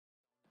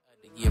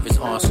Year is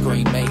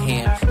on-screen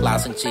mayhem.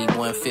 Lozenge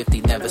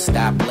G150 never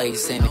stop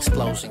blazing.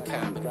 Explosion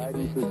comedy.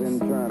 Guidance is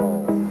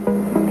internal.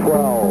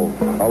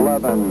 12,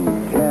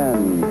 11,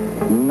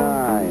 10,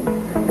 9.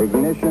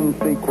 Ignition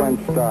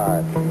sequence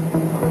start.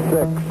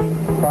 6,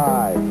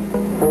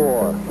 5,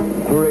 4,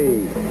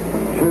 3,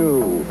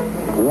 2,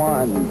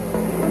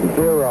 1,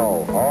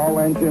 0. All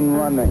engine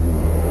running.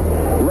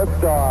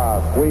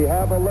 Liftoff. We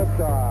have a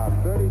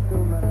liftoff. 32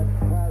 minutes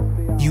past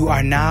the hour. You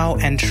are now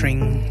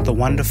entering the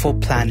wonderful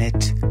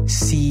planet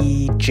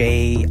CJSW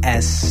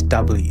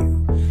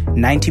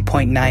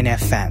 90.9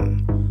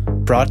 FM,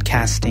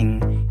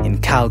 broadcasting in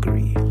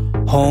Calgary,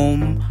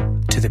 home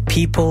to the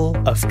people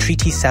of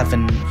Treaty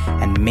 7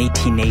 and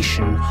Métis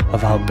Nation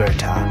of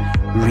Alberta,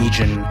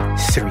 Region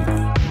 3.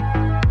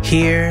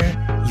 Here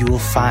you will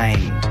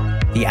find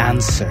the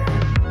answer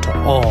to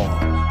all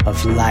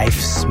of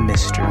life's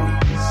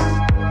mysteries.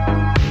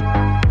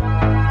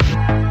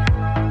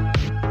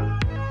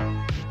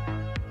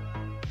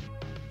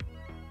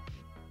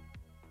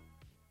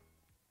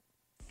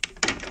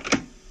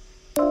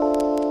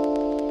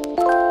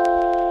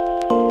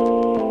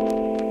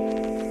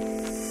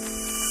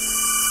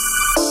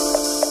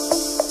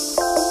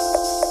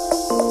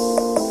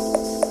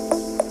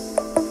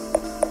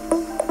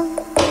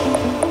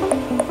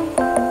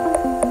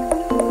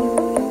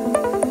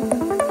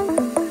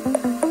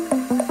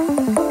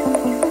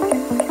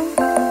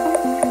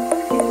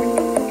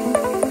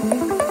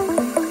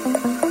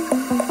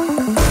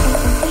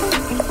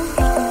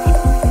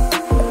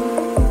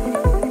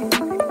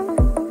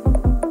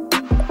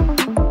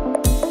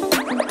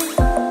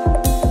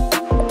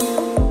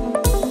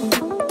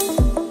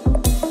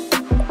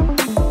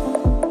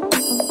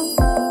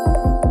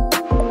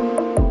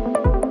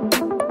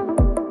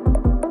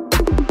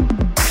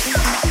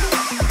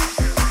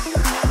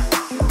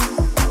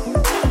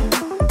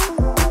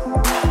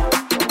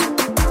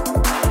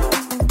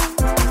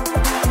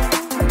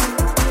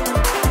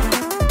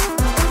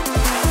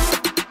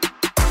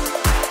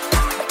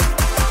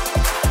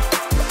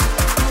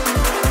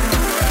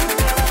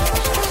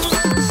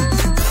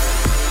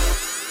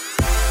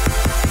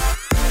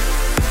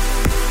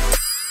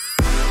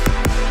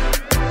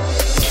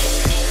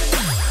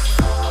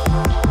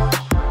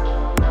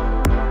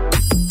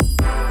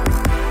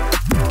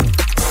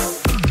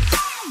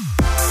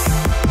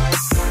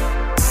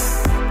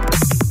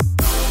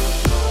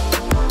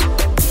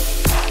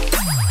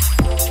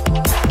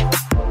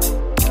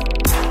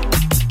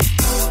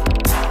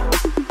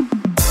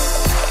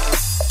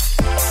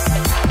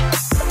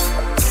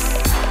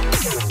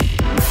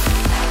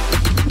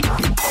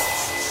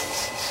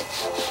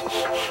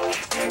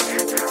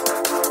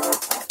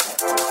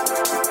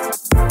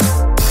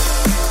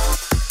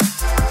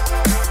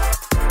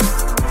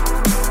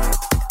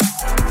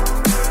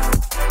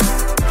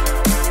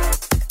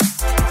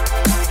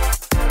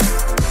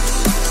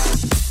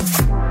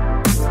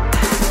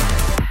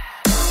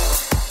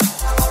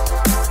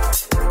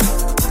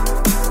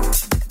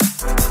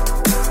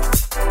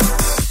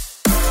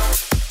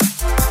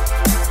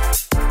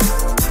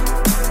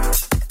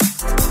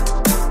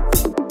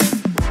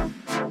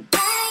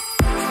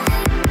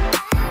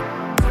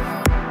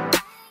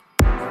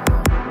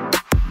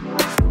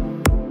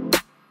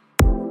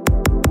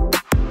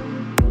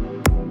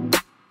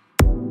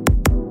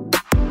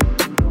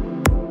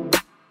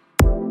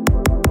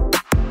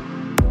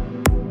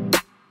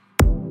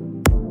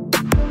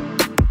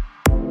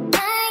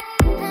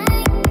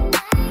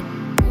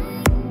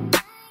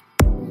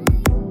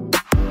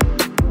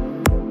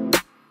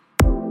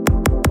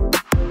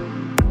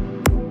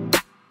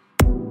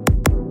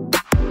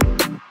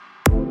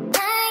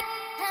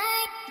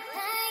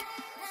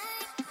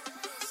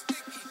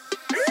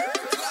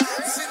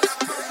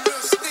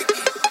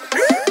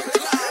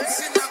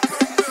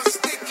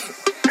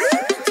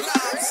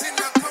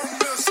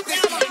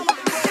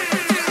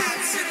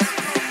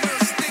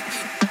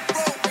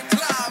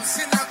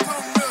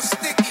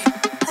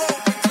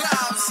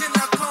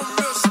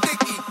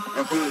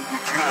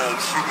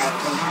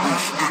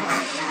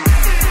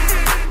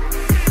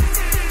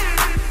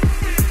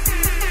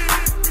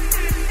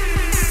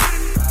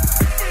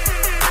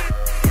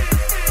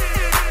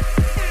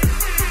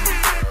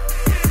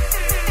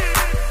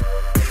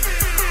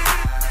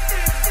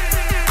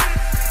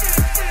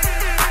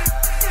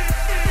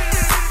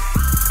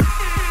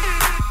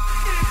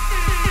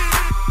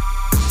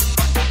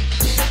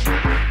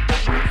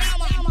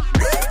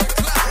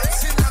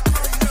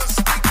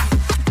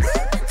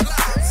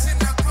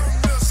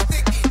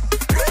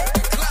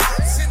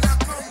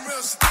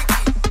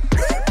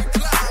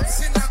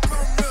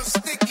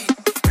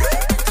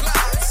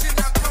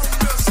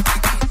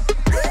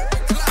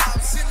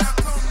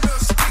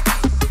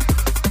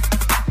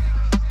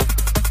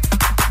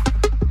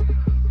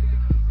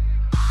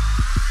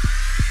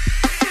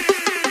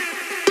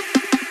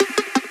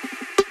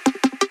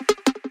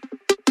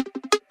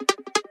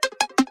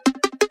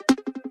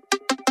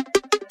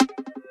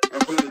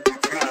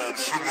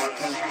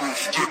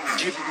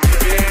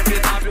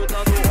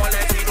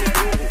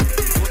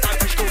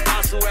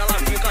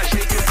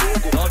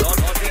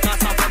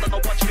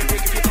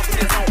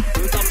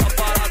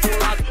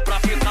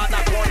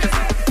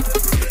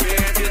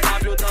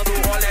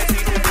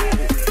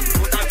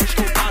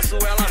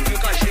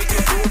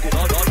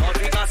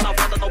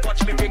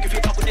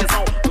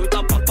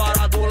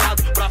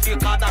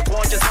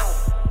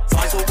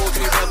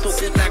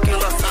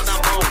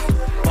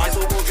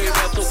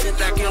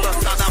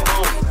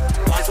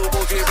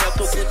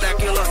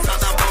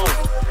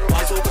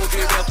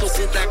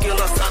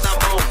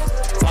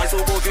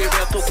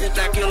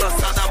 deck e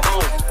lança na mão.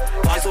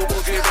 Faz o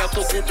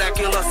movimento com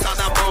deck e lança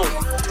na mão.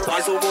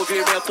 Faz o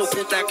movimento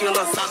com deck e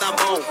lança na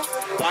mão.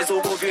 Faz o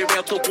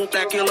movimento com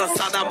deck e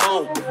lança na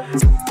mão.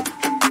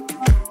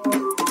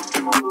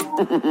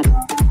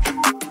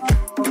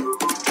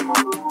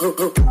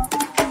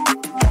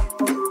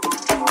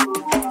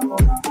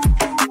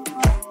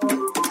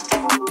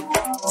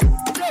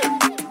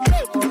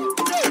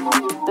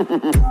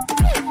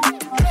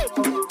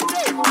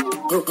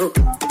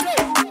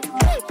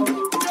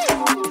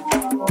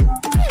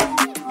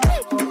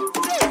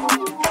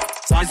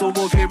 Faz o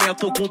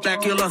movimento com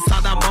deck e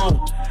lança na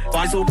mão.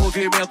 Faz o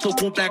movimento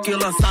com deck e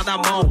lança na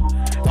mão.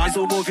 Faz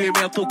o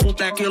movimento com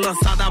deck e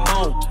lança na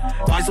mão.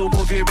 Faz o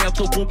movimento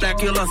com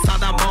deck e lança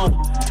na mão.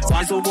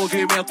 Faz o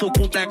movimento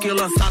com deck e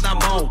lança na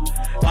mão.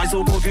 Faz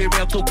o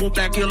movimento com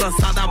deck e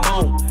lança na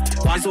mão.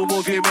 Faz o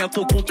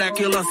movimento com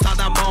deck e lança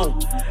na mão.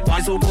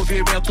 Faz o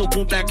movimento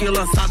com deck e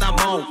lança na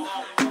mão.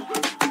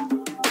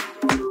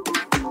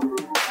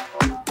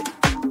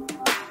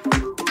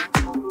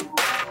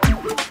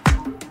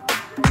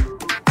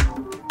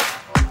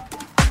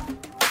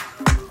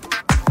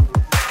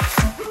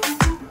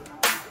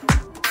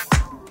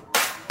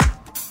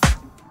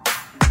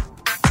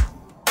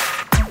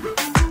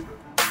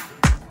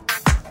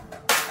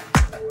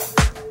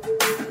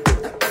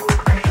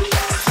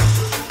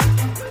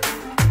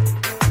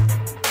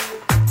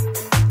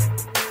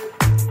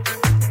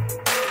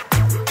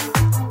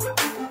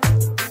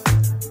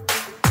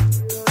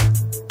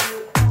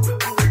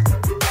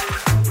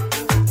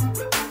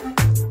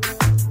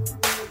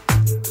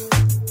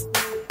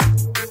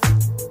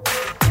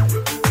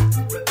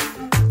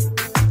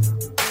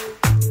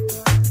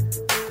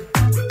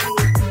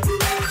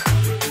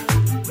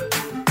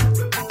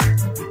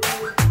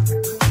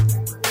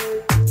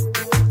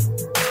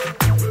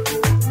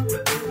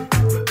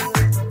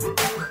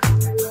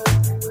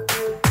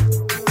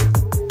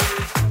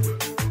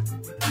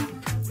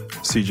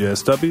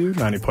 CJSW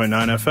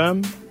 90.9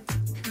 FM.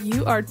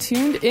 You are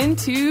tuned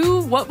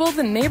into What Will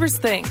the Neighbors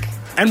Think?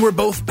 And we're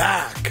both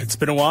back. It's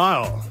been a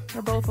while.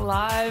 We're both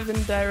live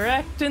and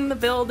direct in the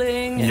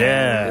building.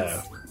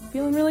 Yeah. It's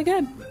feeling really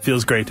good.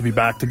 Feels great to be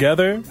back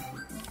together.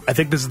 I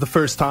think this is the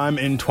first time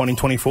in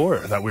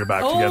 2024 that we're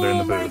back together in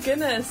the booth. Oh my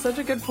goodness, such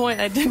a good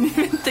point. I didn't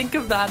even think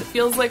of that. It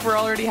feels like we're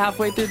already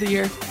halfway through the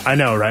year. I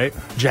know, right?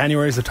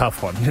 January's a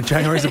tough one.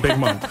 January's a big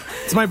month.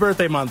 It's my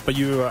birthday month, but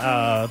you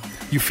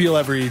feel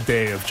every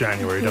day of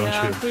January, don't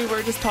you? We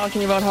were just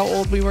talking about how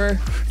old we were.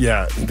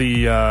 Yeah,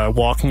 the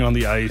walking on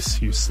the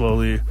ice, you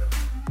slowly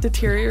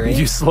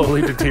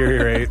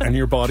deteriorate. And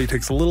your body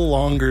takes a little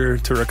longer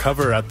to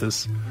recover at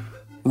this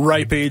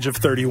ripe age of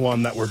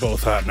 31 that we're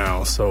both at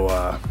now.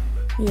 So,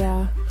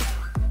 yeah.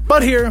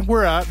 But here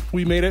we're at.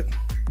 We made it.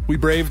 We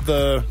braved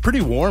the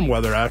pretty warm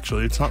weather,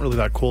 actually. It's not really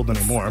that cold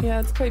anymore. Yeah,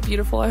 it's quite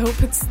beautiful. I hope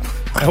it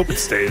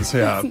stays,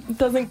 yeah. It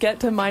doesn't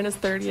get to minus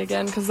 30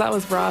 again, because that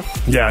was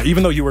rough. Yeah,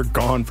 even though you were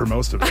gone for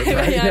most of it,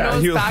 right? I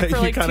was back for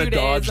like 2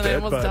 days and I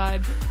almost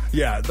died.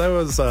 Yeah, that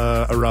was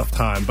a rough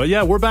time. But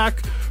yeah, we're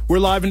back. We're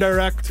live and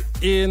direct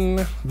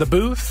in the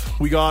booth.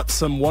 We got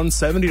some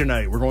 170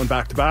 tonight. We're going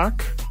back to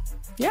back.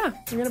 Yeah,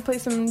 we're going to play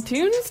some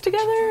tunes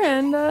together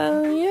and,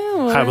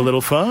 have a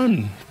little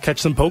fun. Catch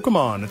some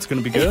Pokemon. It's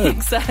going to be good.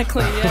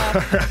 Exactly,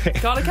 yeah. Right.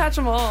 Gotta catch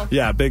them all.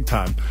 Yeah, big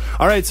time.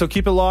 All right, so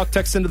keep it locked.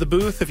 Text into the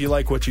booth if you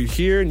like what you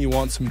hear and you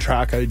want some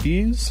track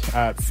IDs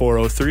at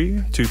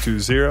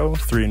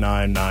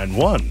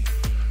 403-220-3991.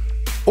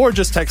 Or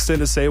just text in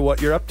to say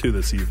what you're up to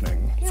this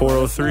evening.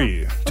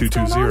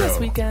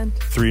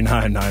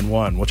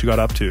 403-220-3991. What you got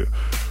up to?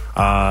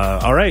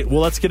 All right,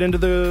 well, let's get into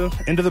the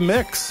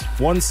mix.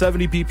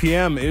 170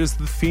 BPM is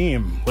the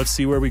theme. Let's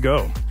see where we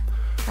go.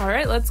 All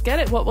right, let's get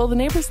it. What will the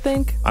neighbors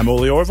think? I'm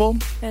Oli Orville.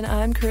 And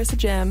I'm Carissa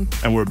Gem.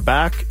 And we're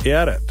back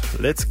at it.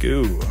 Let's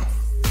go.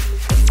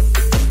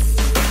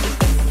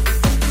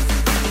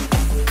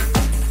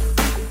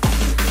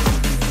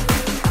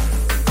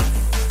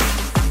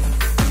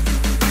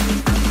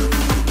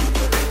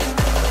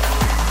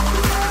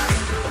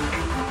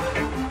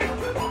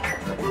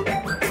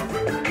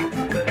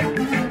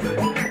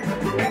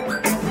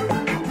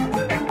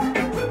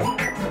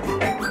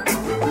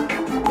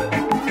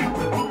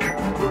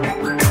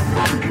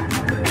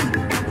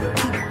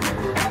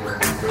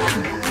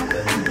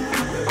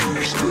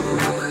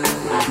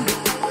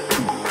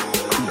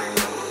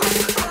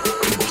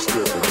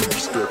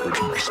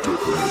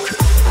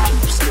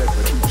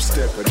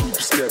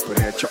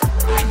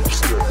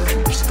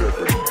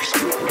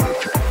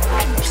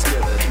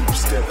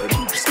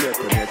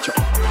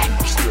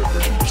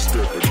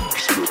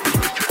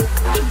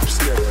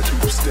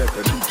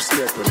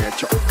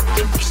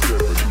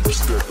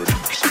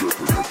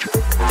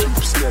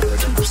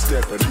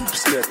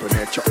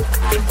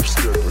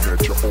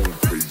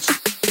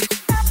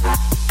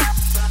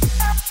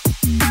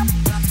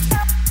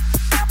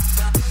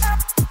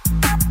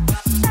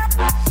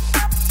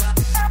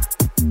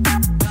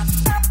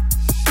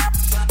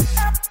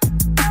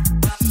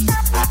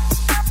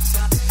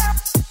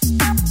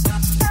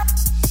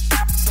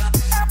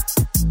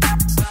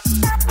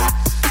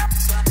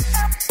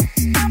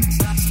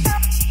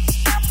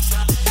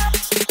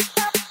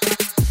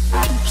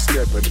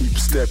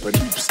 stepping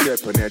at ya. Stepping,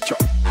 keep stepping at ya.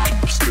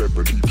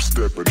 Keep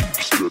stepping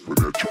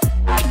at ya.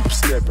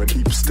 Stepping at ya.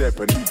 Keep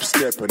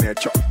stepping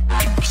at ya.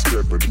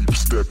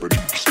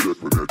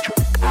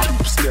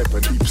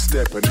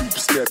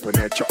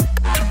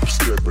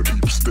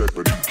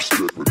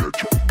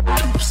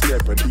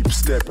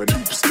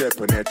 Keep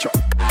stepping at ya.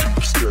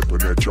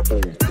 Stepping at your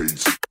own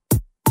pace.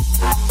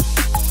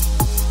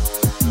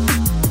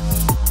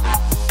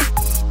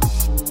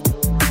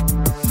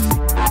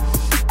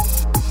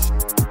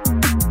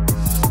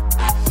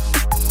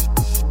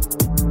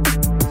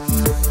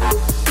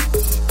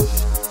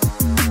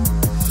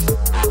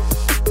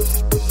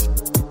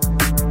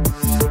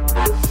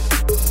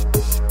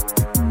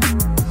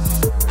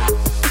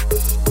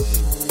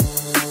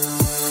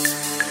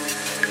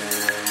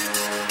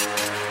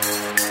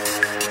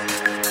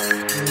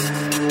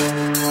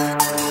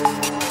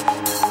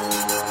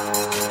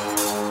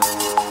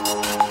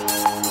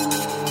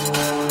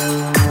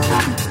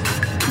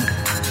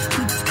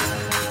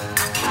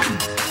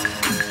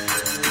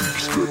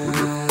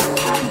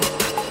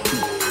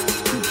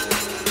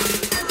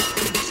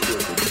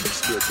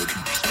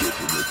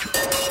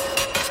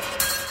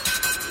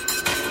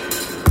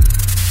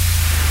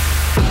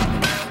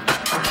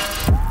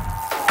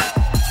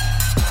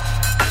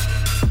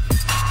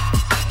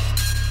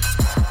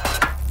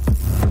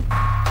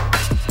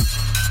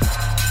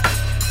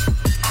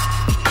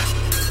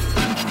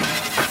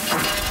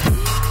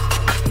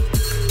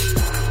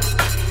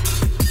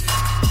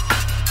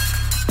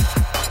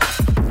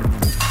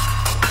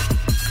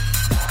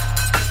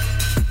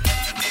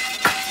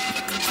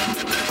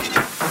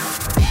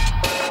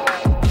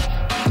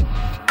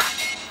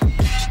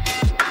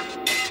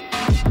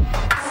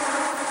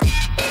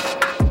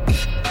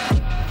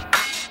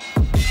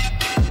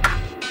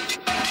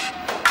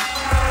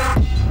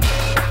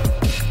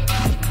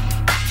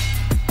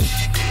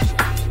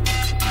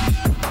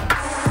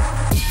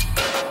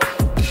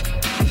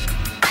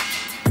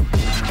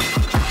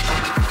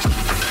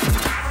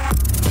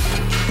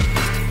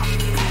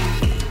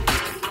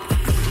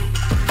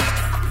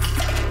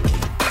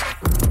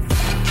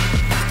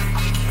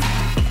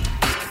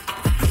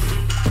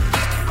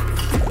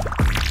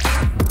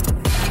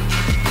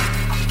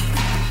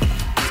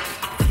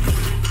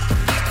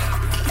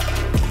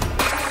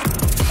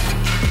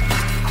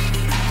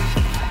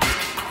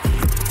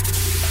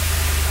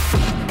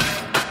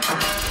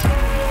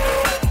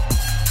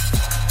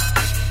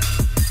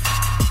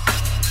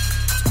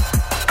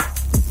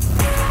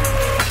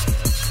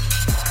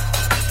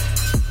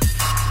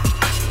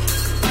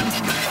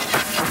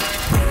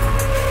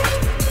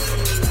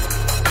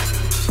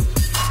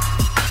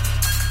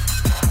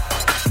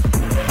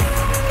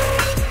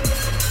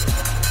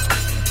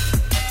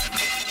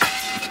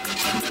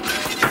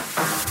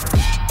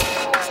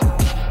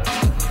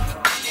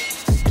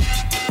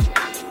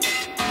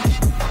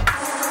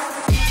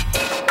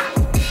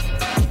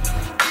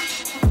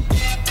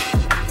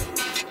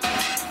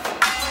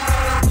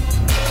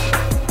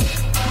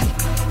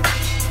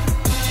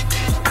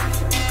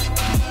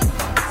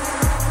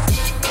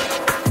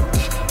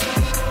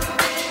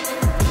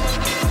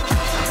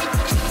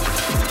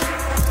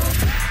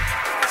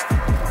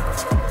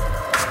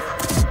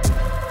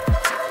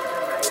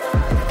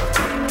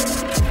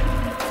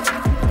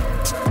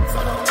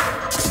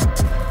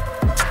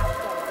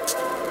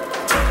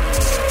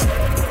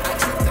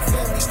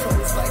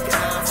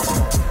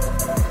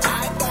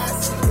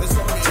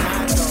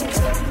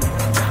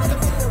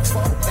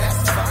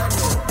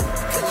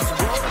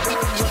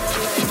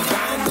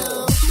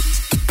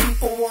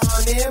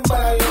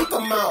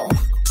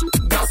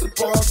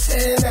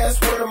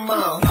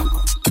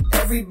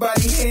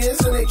 Everybody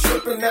hands and they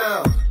tripping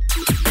out.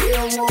 Hear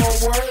one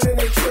word and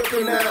they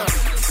tripping out.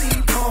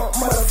 See pump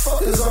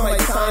motherfuckers on my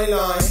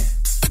timeline.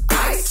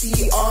 I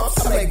see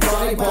ops, I'm like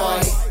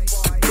bye-bye.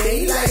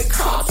 They like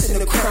cops in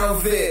the Crown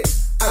Vic.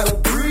 I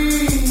don't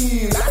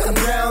breathe like I'm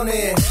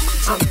drowning.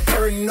 I'm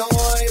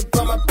paranoid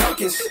by my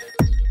pockets.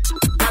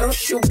 I don't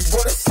shoot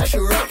bullets, such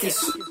a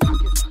ruckus.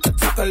 I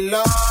talk a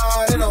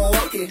lot and I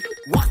walk it.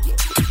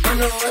 On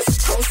the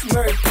West Coast,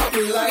 Mary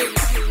Poppy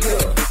like,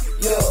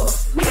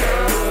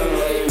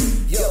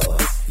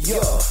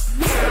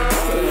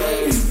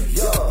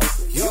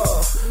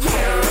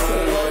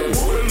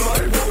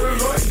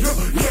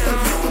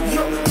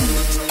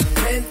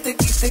 Man,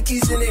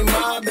 thickies and they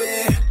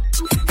mobbing.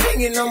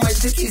 Hanging on my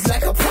dickies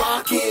like a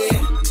pocket.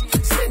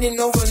 Sending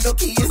over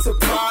nookie, it's a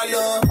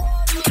problem.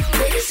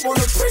 They just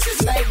wanna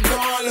precious like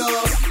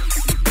dollar.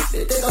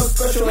 They think I'm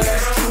special,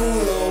 that's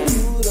true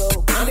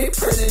though. I'm the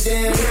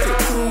president, it's a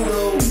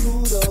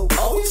Trudeau.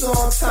 Always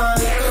on time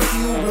like a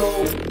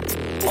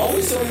Hugo.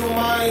 Always on your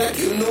mind like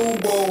you know,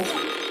 bro.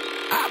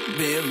 I've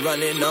been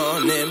running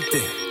on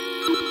empty.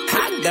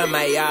 I got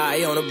my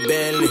eye on a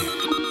Bentley.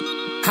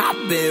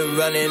 I've been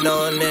running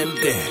on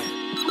empty.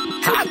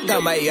 I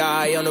got my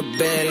eye on a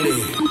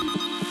Bentley.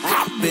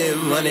 I've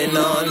been running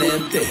on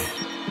empty.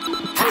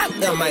 I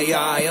got my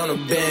eye on a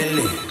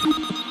Bentley.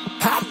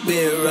 I've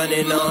been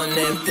running on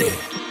empty.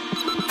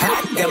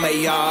 I got my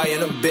eye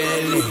on a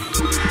Bentley.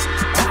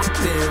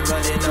 been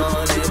running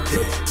on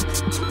empty.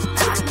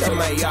 I got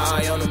my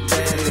eye on a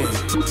Bentley.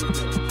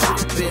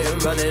 I've been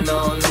running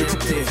on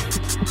empty.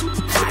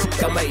 I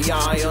got my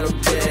eye on a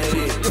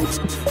Bentley.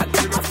 I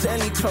keep my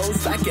family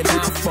close like an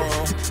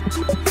iPhone.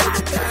 I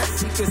got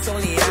secrets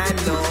only I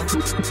know.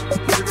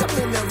 I'm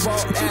in the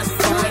vault, that's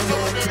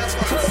final.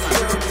 Cause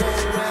we'll go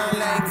around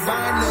like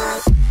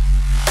vinyl.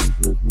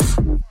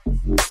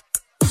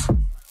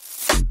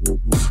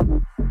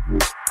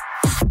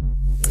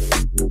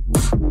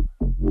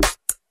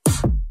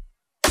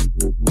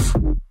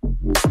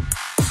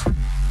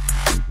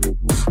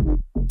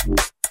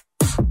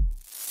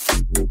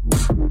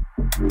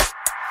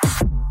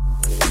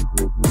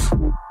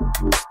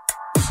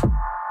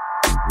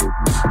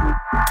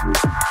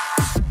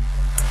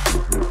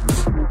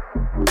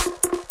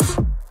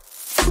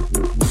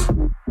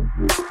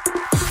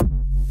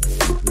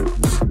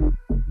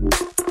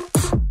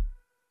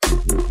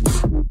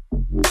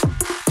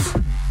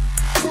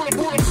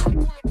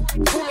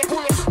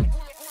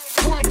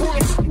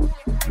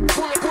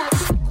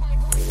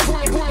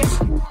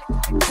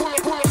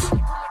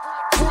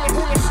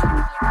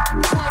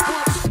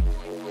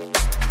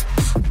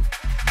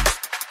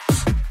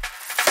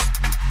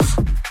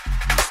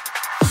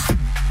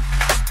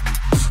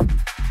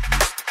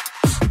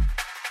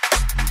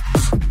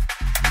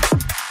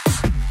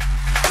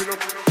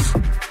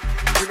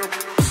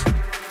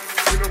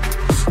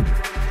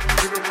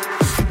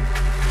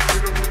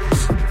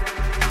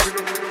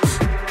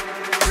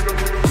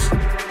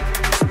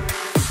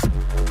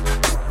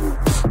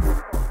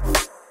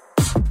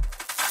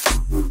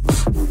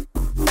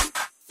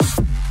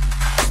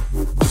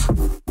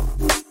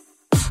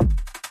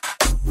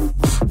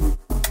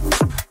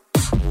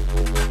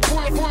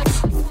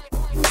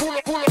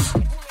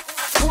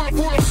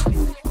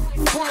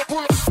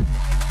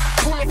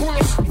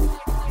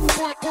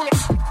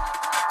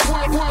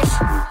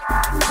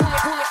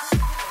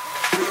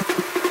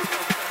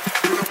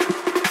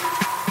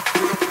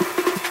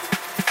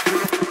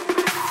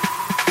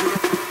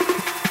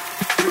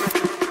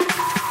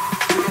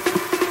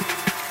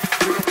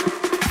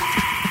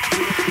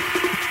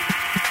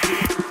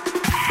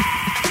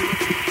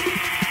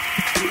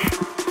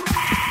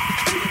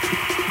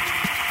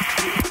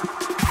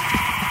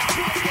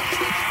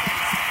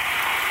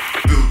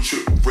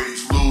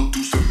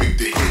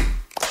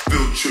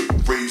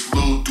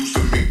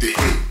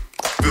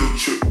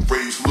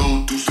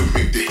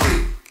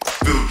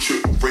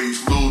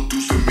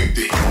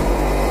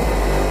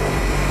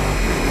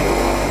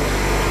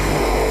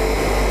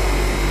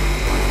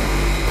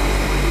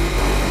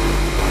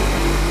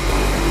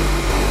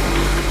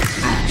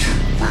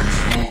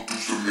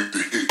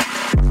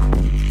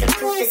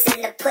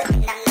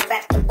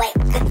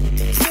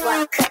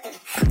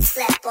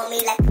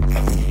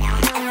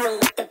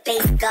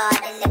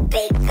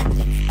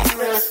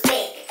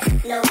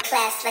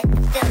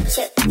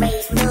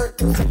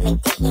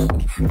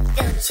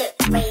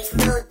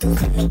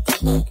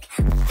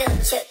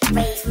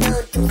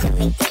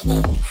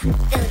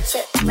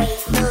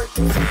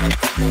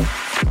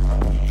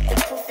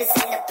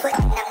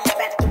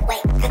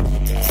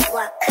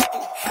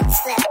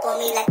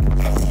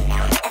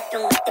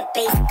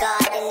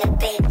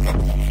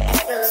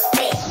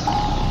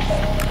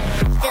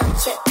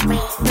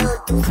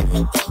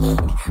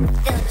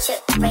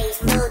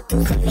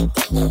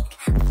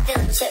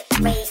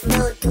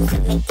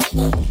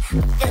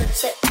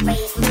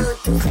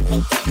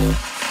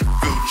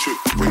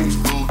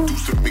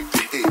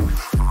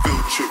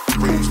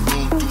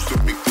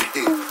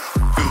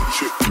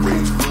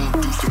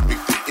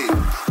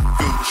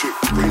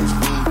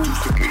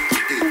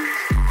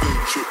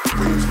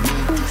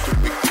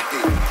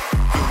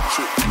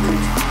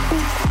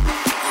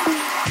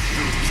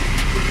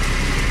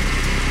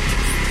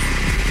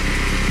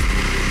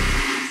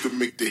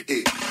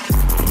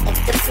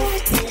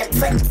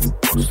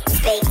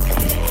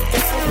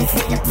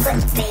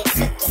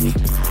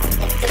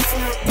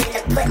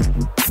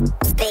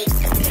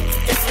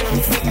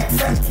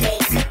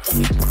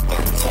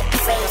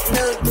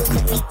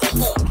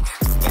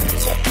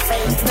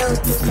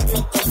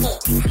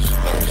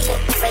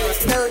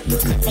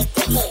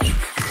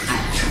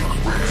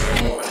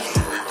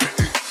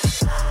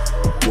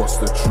 What's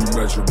the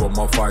true measure of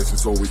my vice?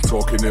 It's always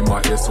talking in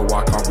my ear, so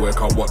I can't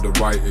work out what the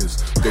right is.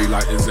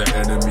 Daylight is an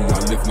enemy, I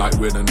live night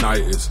where the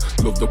night is.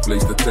 Love the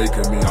place they're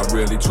taking me, I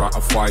really try to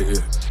fight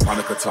it.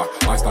 Panic attack,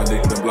 I stand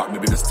naked and black.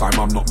 Maybe this time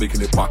I'm not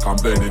making it back. I'm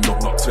burning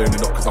up, not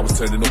turning up, cause I was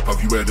turning up.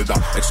 Have you heard of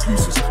that?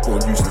 Excuses,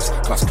 born useless,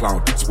 class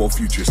clown, spoil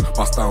futures,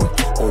 passed down,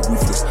 all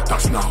ruthless.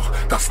 That's now,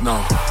 that's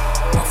now.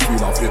 I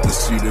feel I've hit the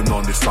ceiling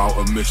on this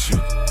outer mission.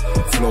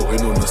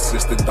 Floating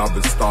unassisted,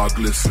 dabbing star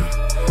glisten.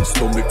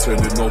 Stomach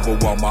turning over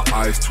while my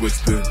eyes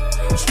twisting.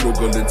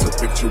 Struggling to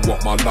picture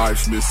what my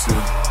life's missing.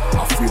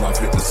 I feel I've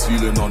hit the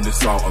ceiling on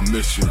this outer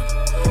mission.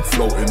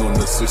 Floating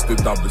unassisted,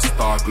 dabbing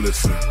star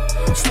glisten.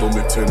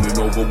 Stomach turning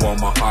over while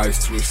my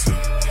eyes twisting.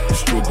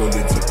 Struggling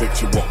to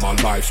picture what my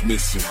life's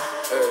missing.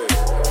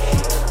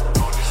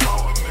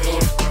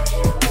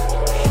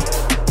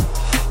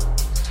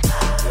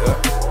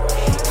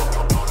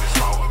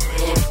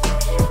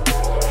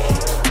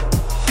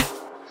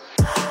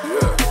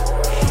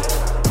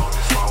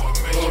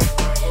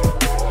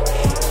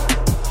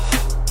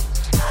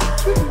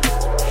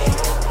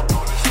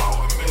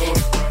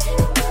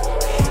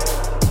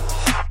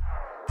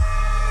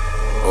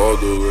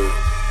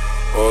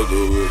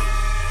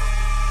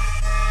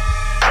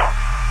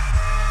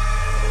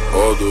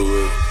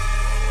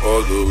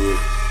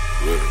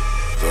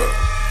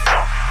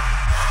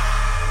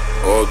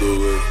 the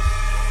way,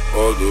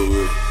 all the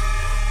way,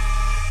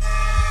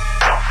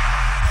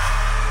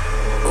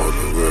 all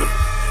the way,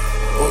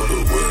 all the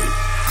way,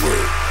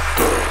 way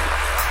down.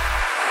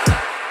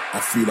 I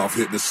feel I've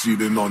hit the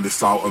ceiling on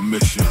this outer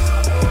mission.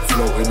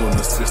 Floating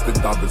unassisted,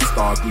 I've been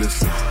star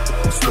glistening.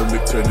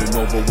 Stomach turning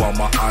over while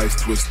my eyes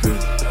twisting.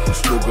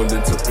 Struggling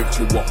to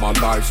picture what my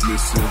life's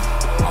missing.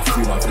 I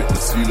feel I've hit the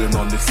ceiling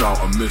on this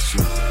outer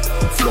mission.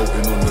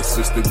 Floating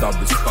unassisted, I've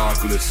been star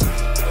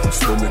glistening.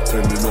 Stomach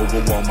turning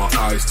over while my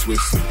eyes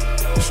twisting.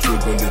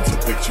 Struggling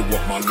to picture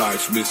what my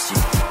life's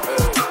missing.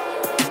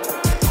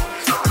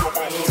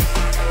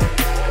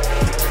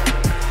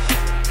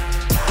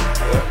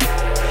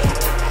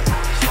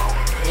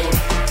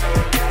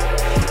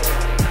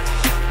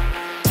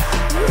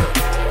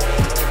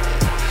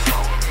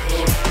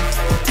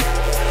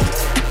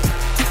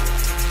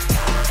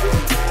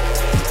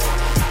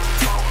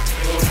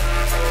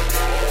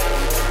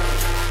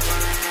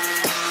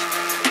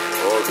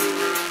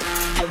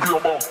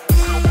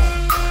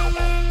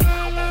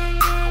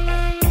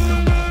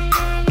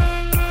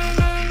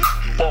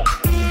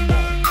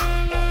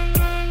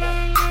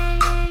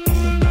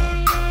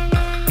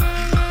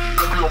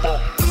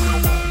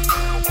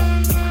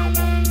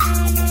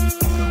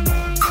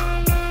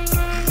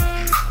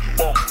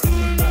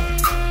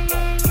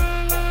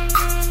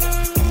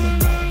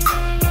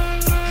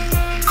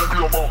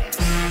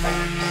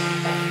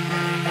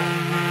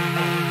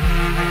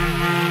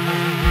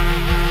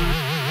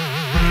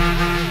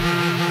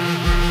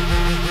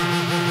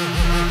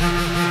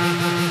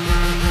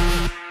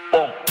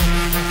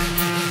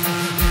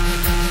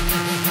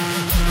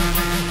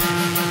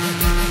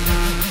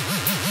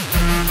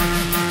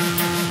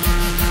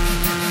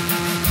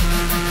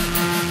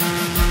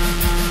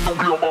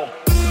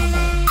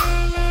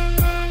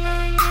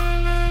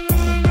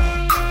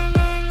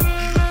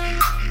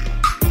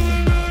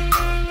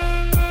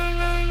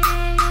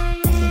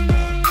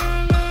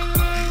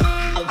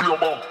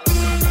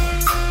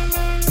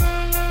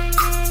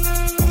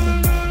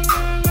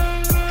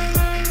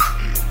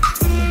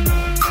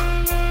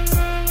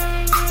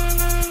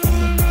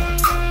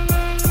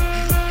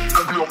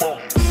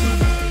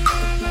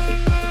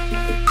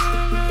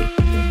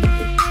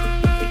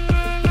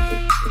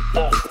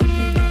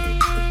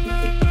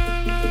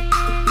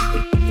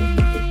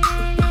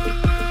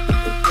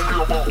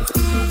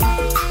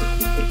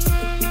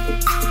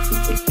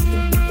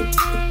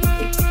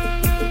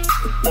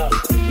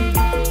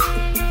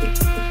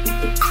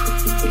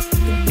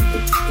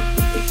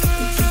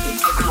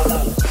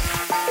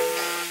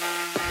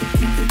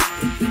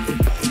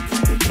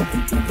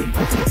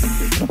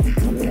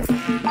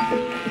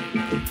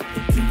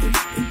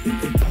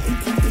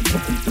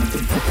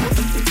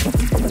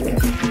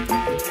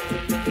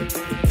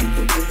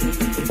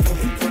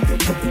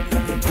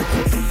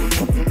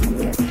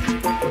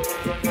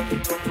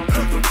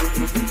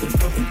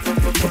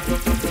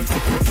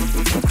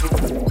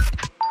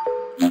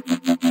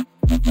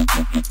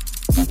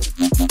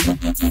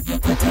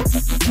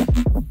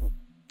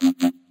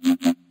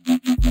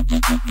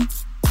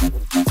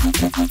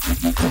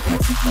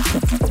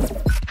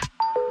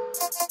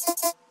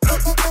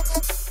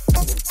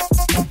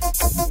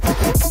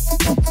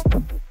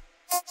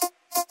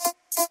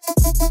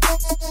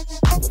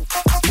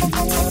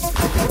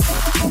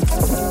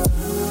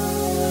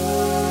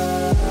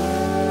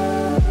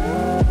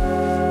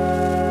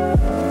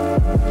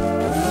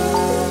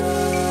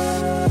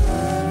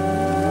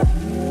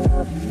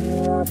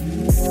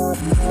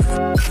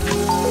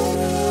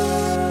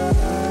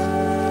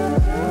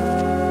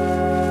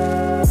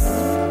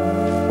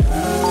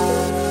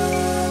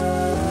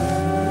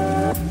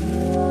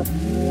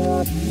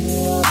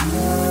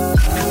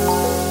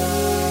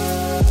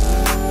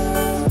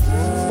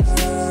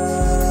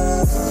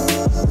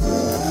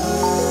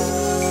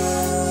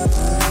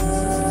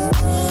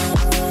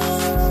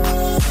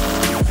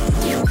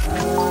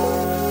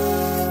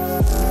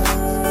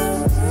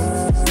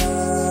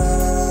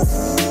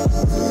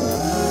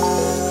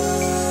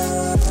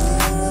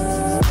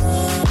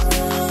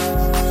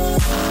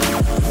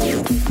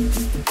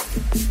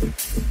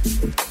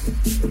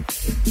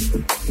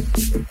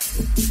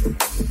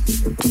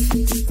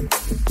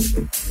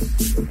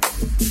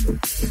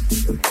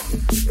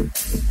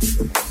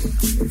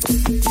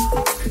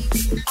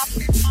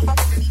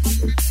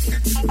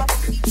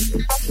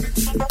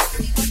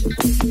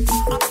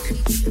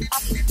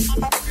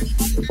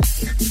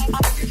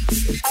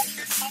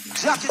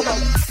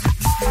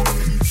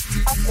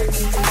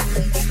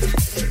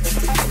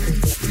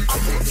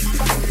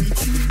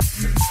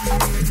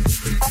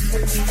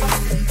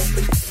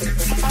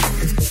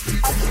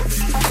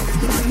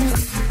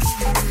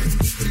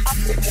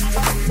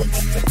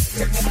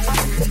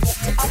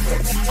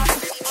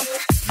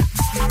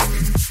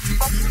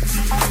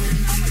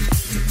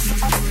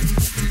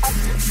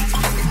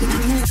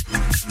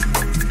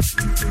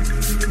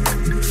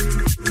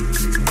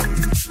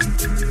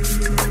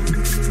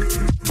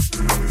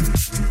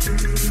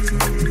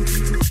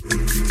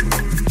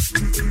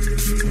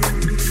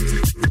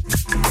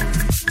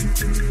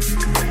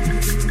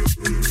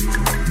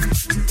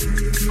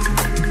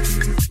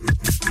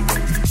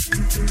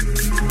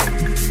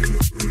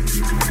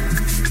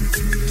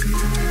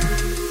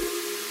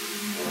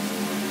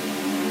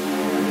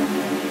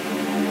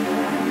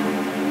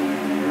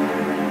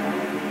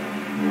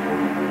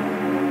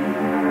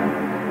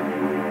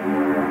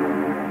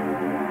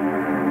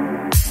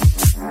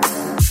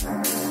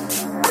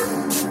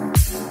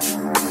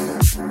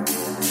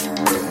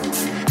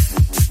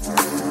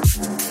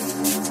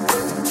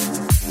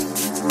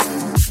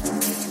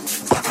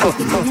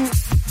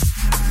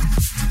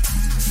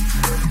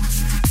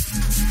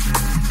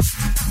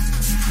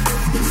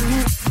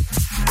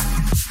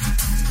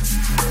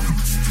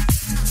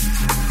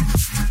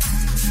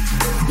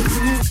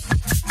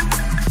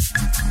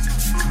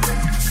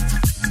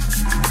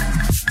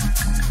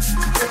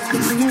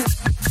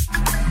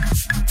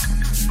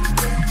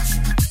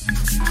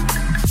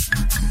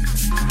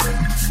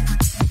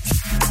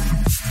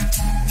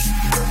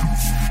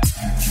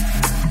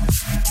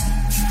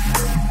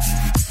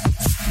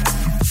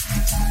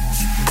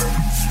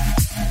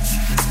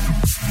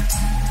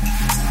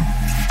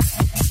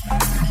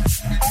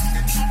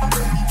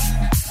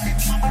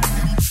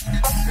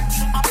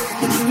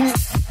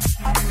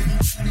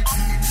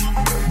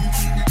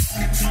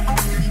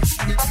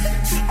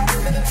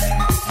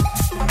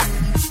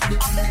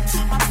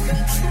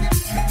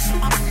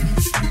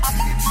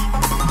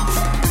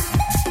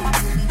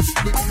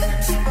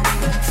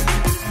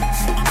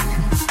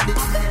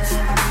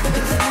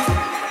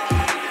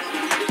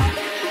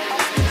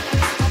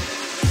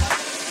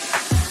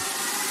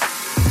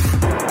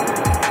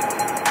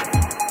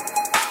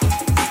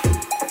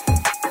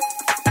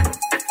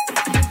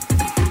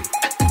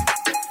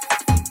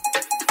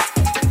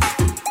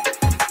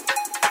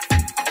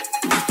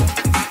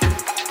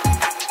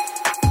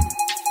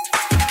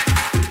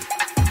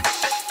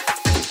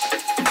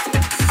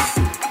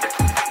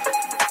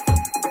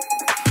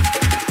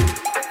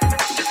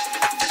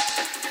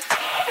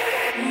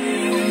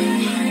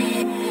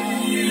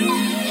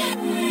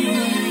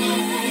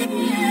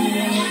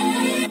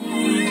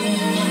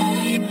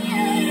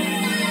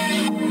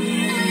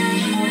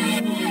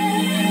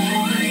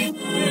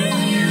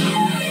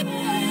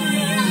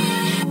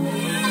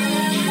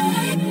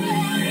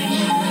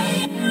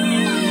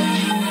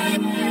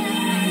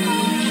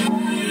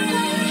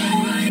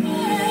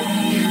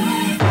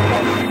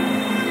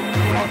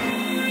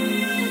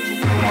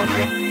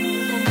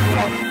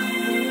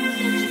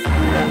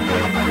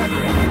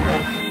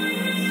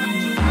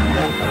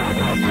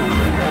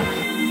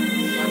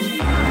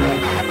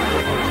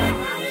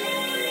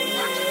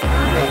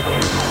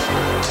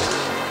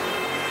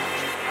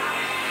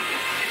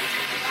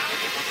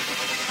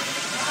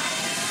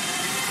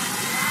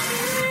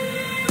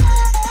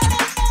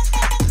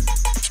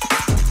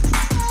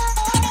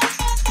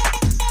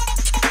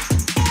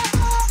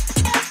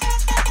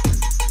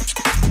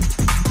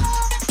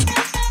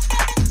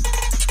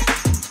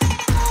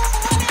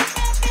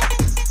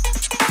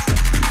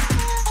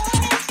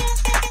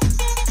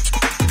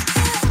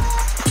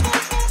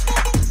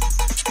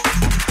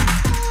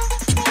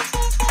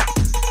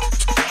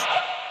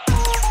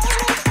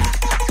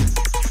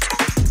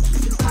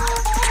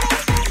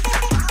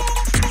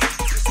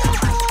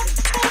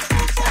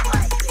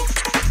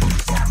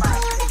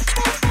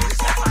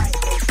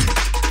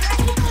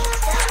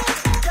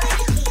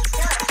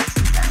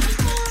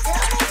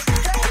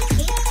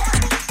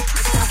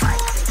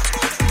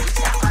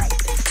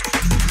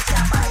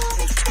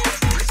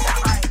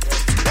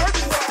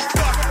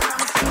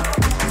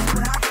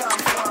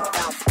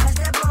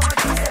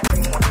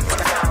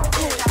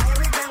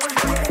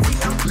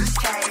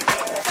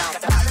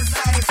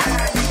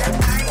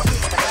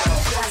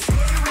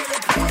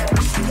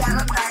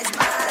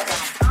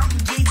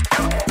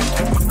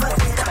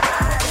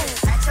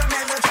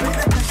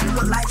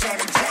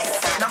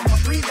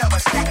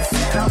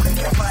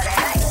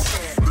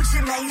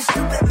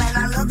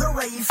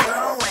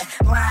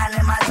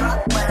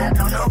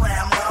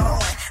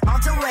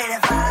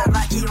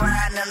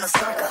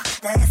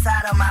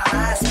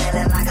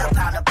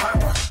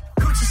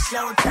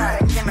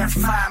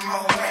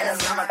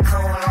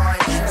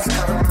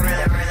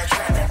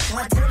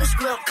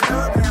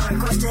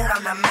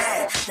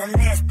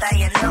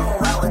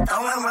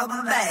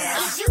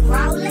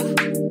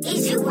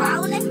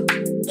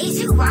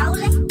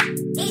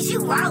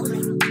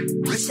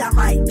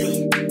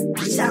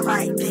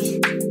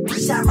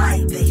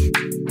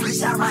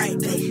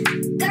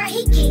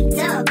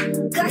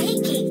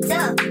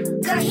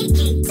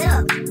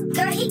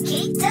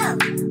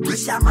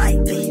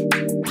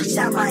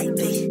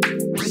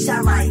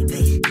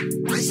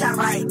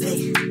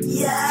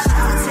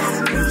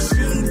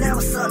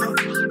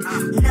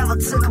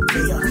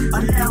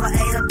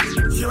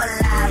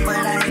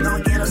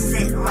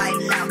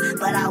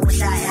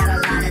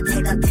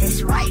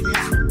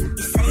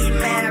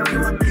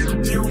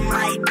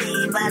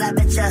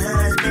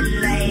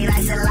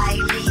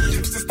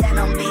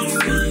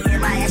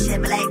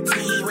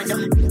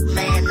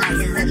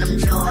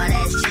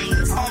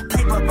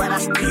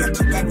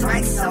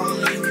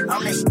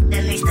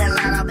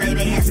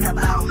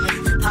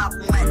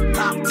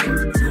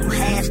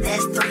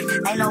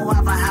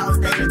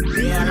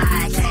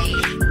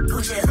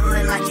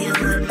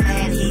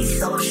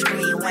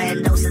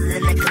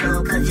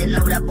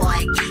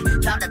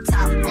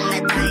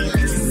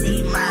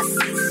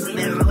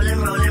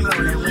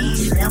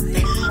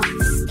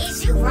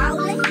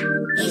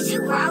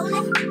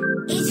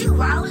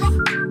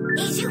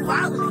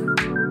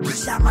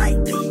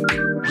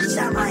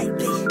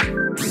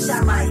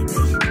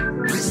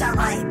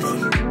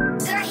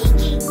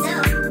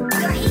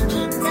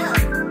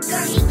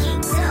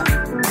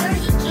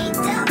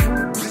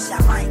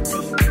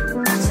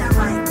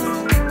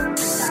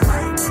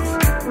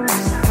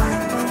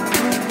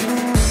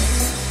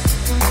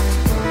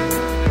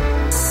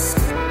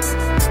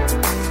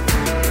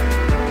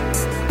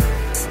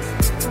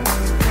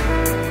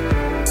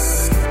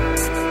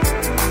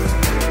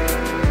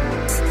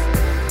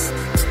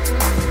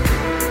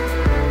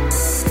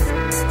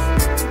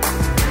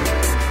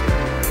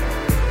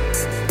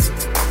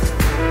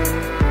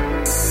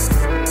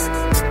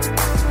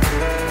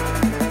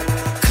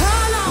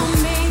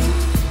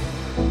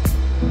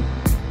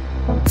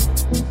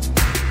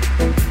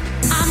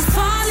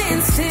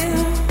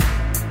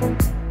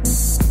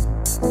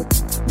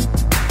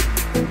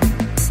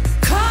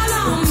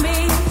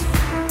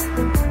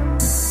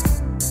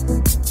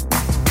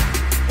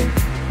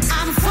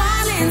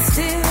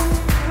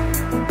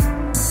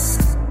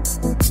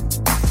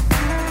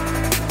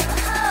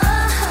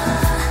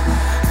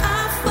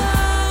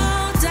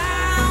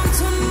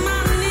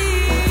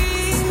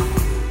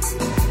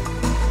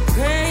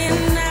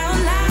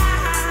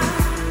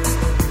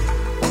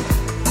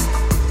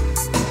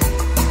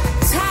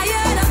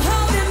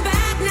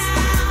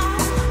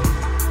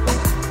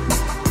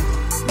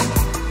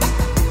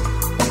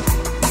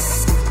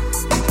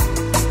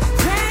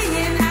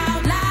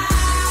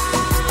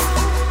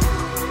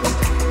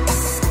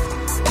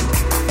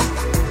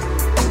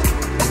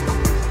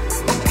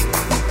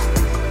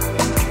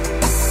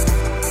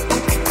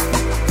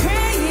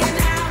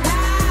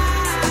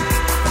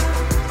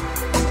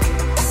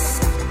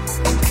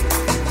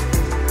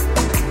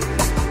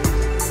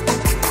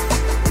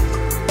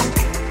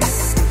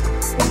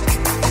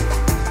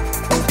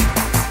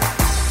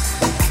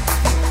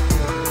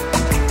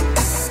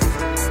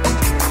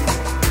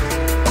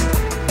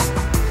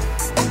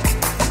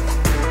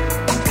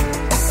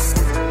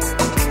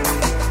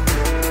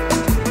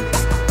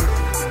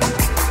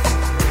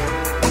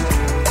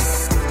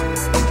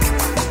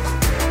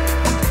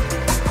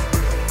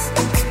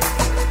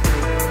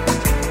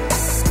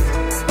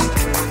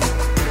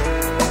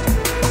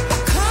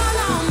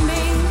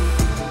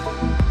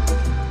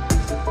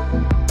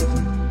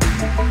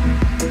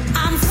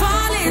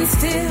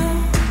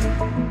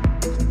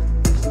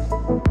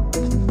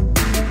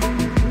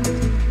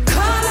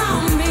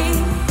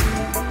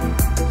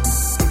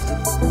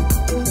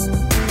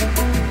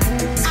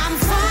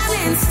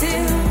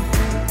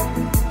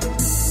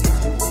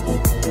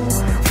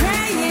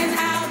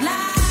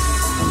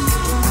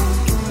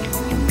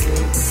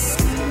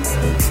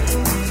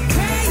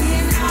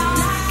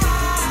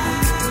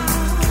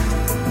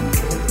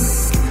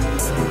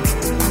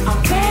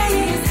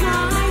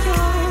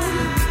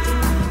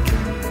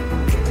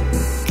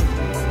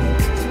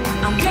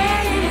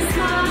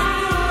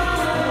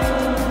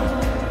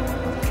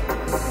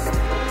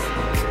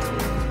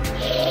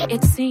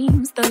 It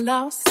seems the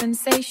lost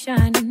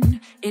sensation,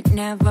 it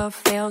never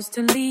fails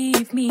to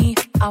leave me.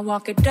 I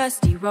walk a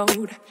dusty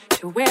road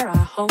to where I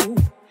hope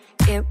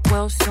it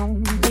will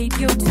soon lead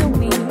you to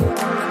me.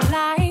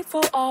 Life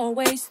will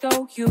always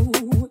throw you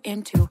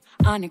into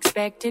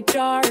unexpected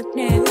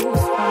darkness.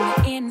 From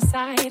the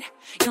inside,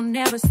 you'll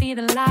never see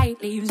the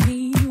light. Leaves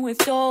me with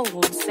dull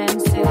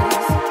senses.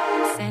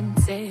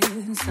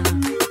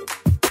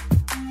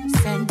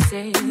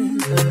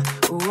 Senses,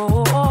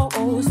 oh, oh,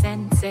 oh,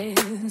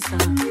 senses,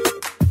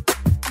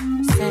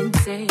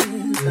 senses,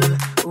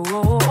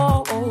 oh,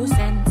 oh, oh,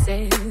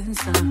 senses,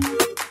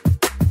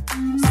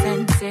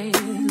 senses,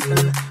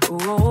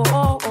 oh,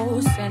 oh,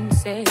 oh,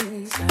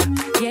 senses,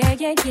 yeah,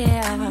 yeah,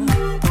 yeah.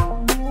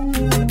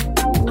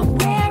 I'm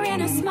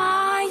wearing a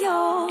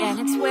smile, and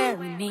it's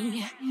wearing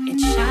me.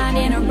 It's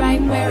shining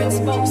right where it's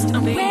supposed to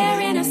be. I'm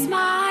wearing a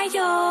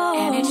smile,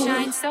 and it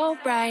shines so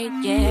bright,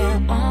 yeah.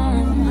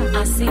 Oh,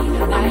 I see the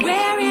light. I'm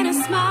wearing a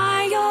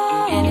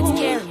smile, and it's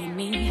carrying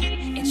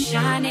me. It's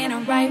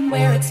shining right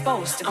where it's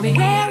supposed to be. I'm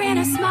wearing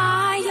a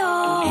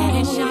smile, and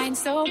it shines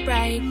so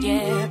bright,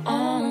 yeah.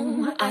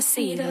 Oh, I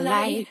see the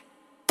light.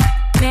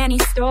 Many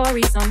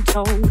stories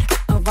untold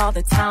of all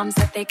the times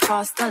that they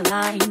crossed the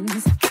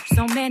lines.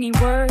 So many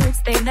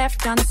words they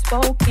left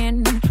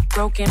unspoken.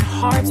 Broken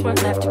hearts were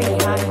left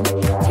behind.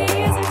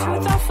 Tears of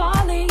truth are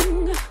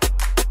falling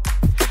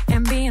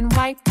and being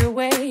wiped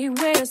away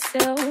with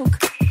silk.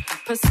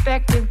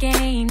 Perspective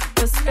gain,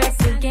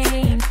 perspective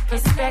gain,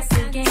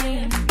 perspective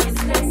gain,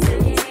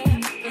 perspective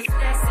gain,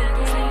 perspective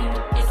gain,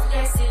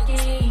 perspective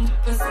gain,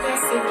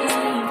 perspective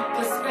gain,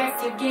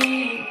 perspective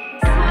gain.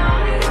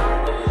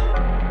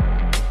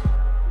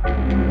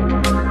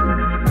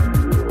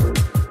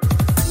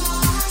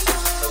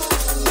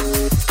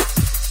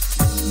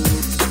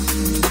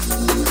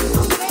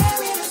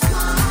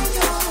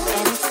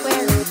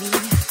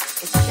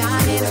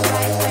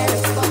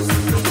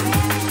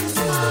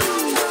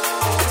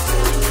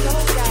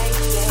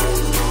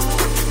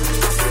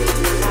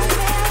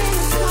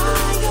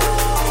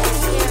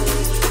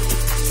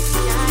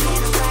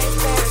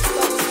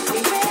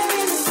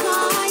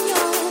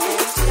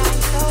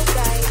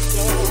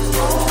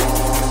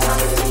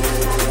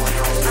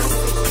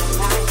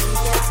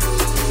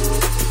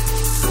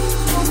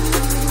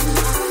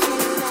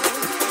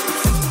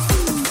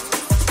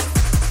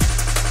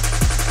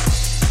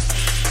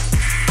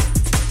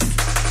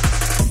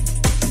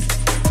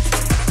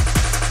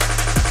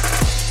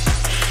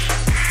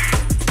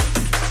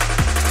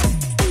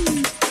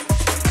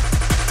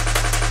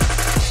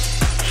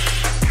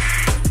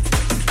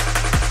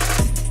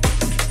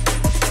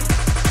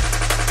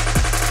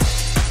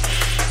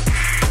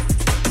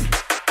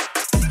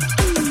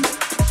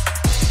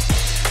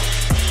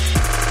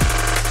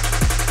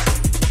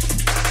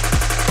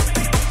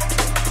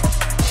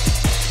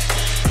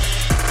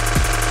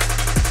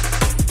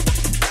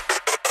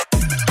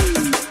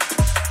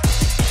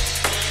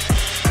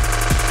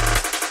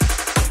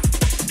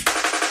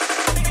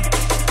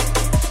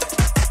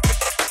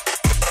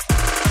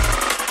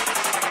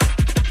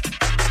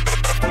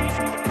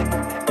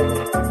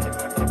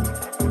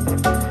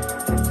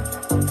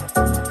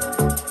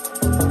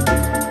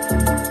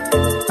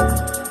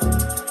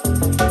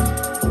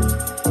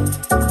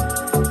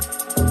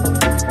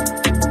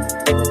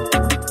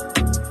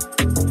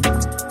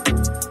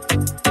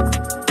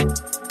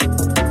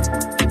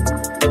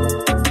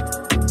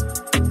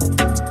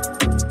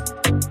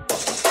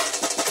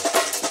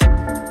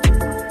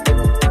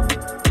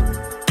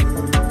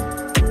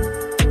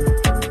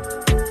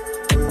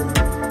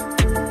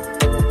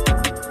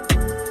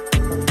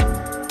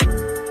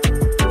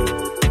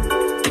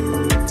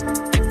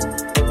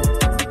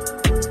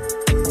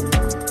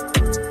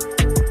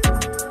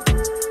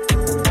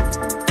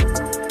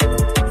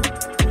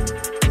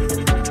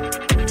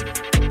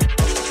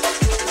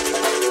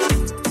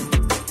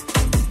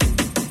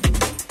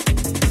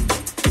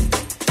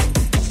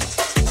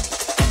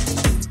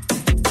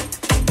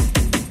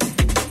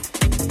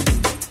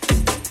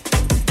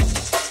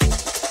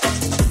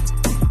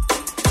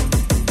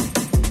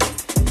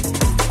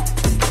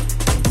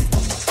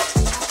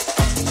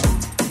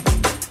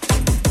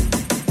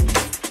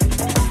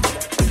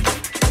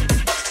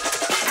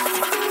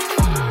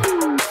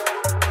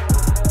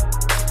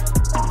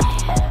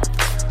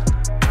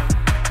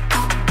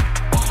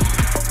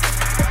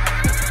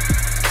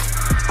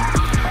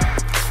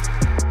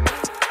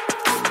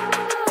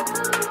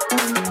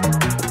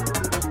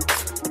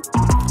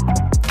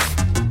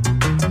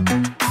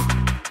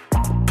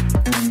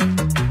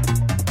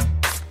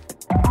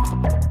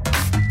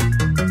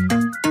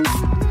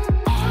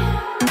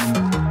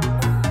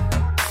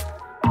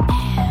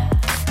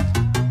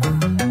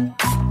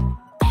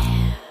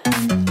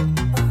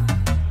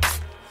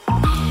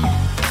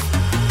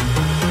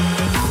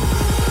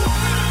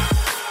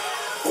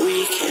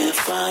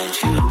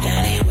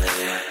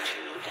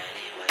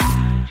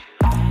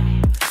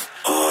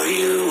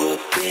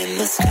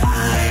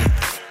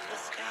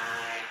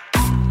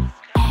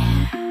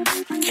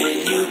 Can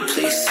you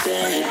please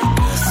stand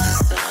us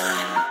a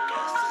sign?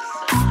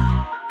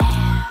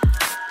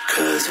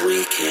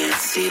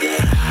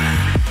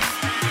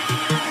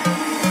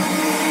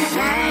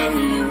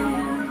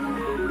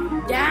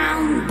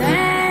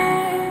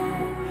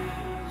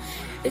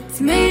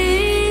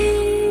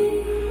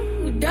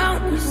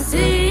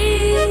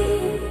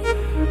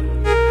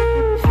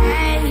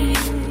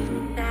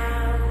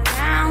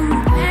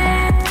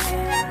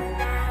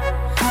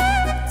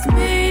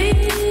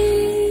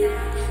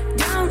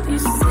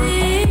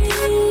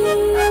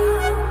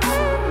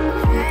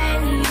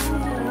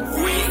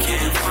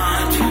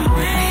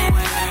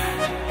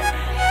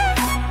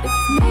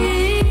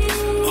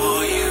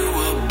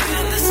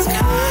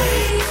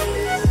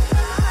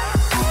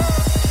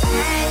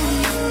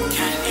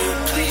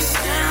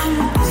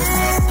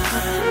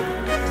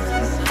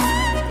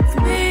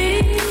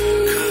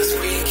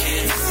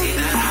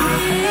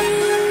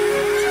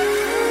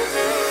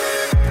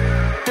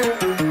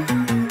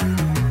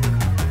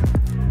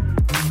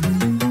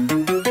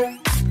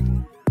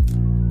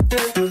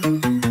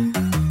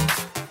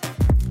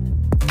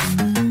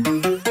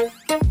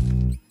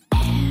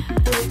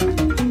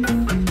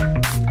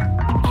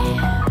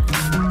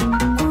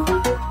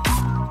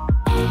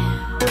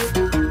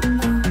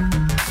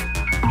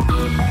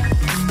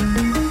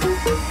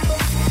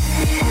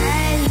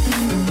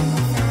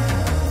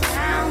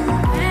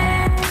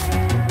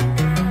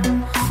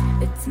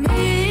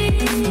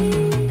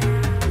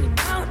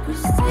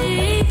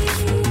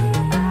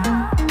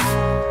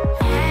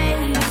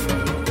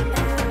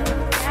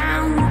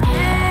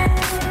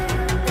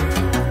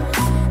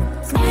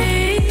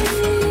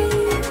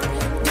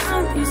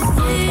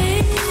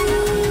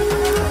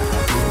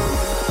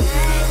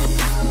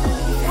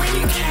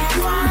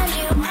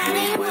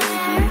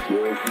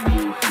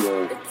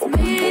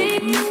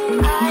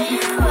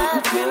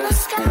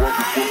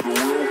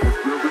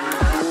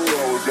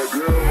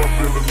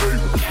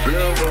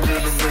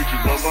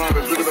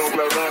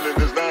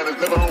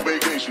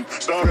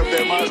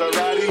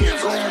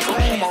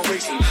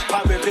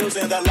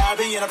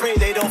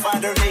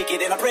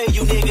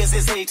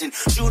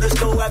 Shooters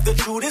go after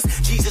Judas.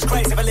 Jesus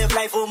Christ, if I live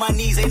life on my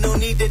knees, ain't no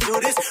need to do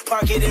this.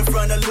 Park it in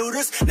front of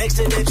looters. Next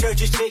to the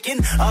church is chicken.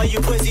 All you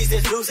pussies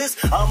is losers.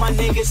 All my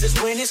niggas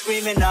is winning,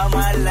 screaming all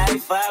my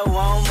life. I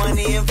want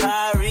money and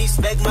power,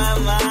 respect my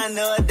mind,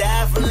 or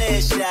die for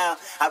less, y'all.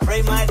 I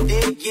pray my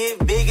dick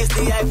get big as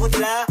the Eiffel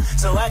Tower,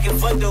 so I can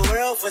fuck the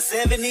world for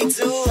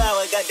 72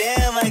 hours.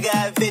 Goddamn, I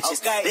got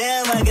bitches.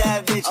 Damn, I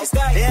got bitches.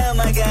 Damn,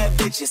 I got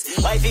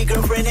bitches. Wifey,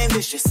 girlfriend, and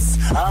mistress.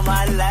 All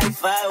my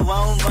life, I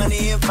want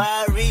money and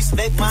power,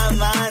 respect my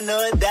mind,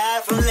 or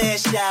die from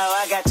less, y'all.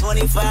 I got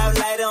 25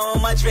 lighter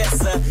on my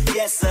dresser.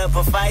 Yes, sir.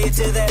 Put fire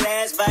to that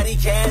ass, body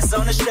cast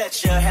on a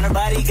stretcher. And her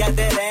body got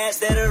that ass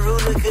that a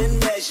ruler couldn't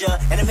measure.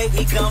 And it make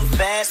me come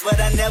fast, but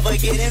I never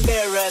get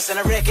embarrassed. And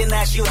I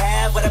recognize you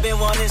have what I've been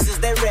wanting since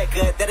that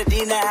record that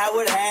Adina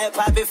Howard had.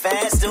 Pop it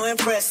fast to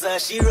impress her.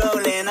 She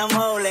rolling, I'm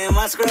holding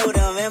my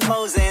scrotum,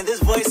 imposing. This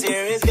voice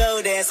here is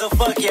golden, so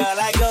fuck y'all,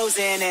 I goes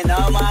in. And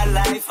all my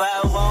life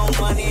I want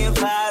money and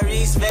power,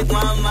 respect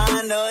my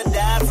mind, or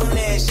die from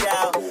less,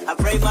 y'all. I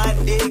pray my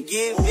dick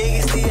get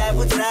big as the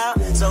Eiffel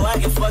Tower, so I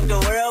can fuck the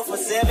world for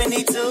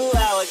 72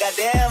 hours.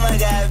 Goddamn, I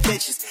got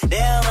bitches.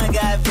 Damn, I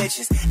got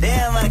bitches.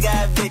 Damn, I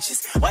got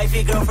bitches.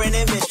 Wifey, girlfriend,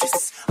 and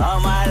mistress. All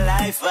my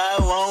life I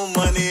want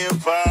money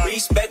and power.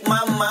 Respect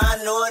my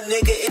mind, or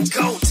nigga, it's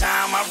go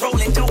time. I roll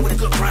and dough with a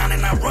good grind,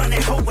 and I run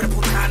and hoe with a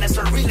bouton. That's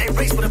a relay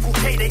race with a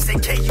bouquet. They say,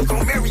 K, you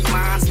gon' marry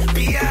mine.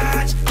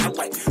 Biatch, no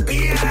way.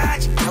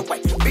 Biatch, no way.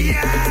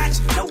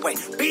 Biatch, no way.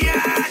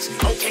 Biatch.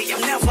 Okay,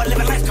 I'm never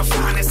living life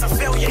confined. It's a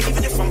failure,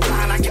 even if I'm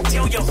blind. I can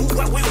tell you who,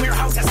 what, when,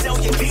 warehouse. I sell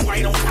your game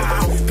right on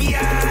time.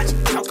 Biatch,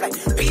 okay.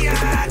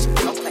 Biatch,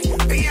 okay.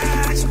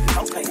 Biatch,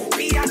 okay.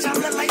 Biatch, I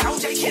look like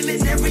OJ,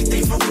 killing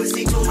everything from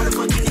pussy to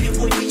motherfucking nigga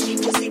boy. She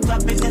pussy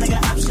poppin', then I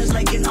got options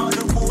like in all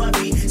the who I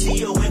be.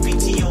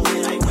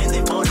 C-O-M-P-T-O-N, like when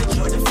they bought the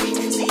Jordan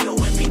feet.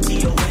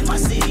 C-O-M-P-T-O-N, my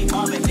city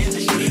mobbing in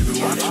the street. Baby,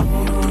 what you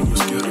wanna do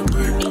is get a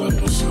big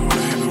clip. So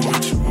baby,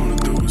 what you wanna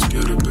do is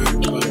get a big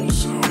clip.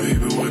 So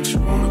baby, what you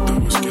wanna do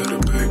is get a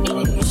big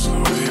clip. So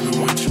baby,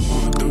 what you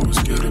wanna do is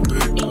get a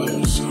big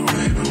clip. So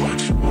baby, what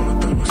you wanna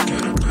do is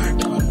get a big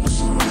clip.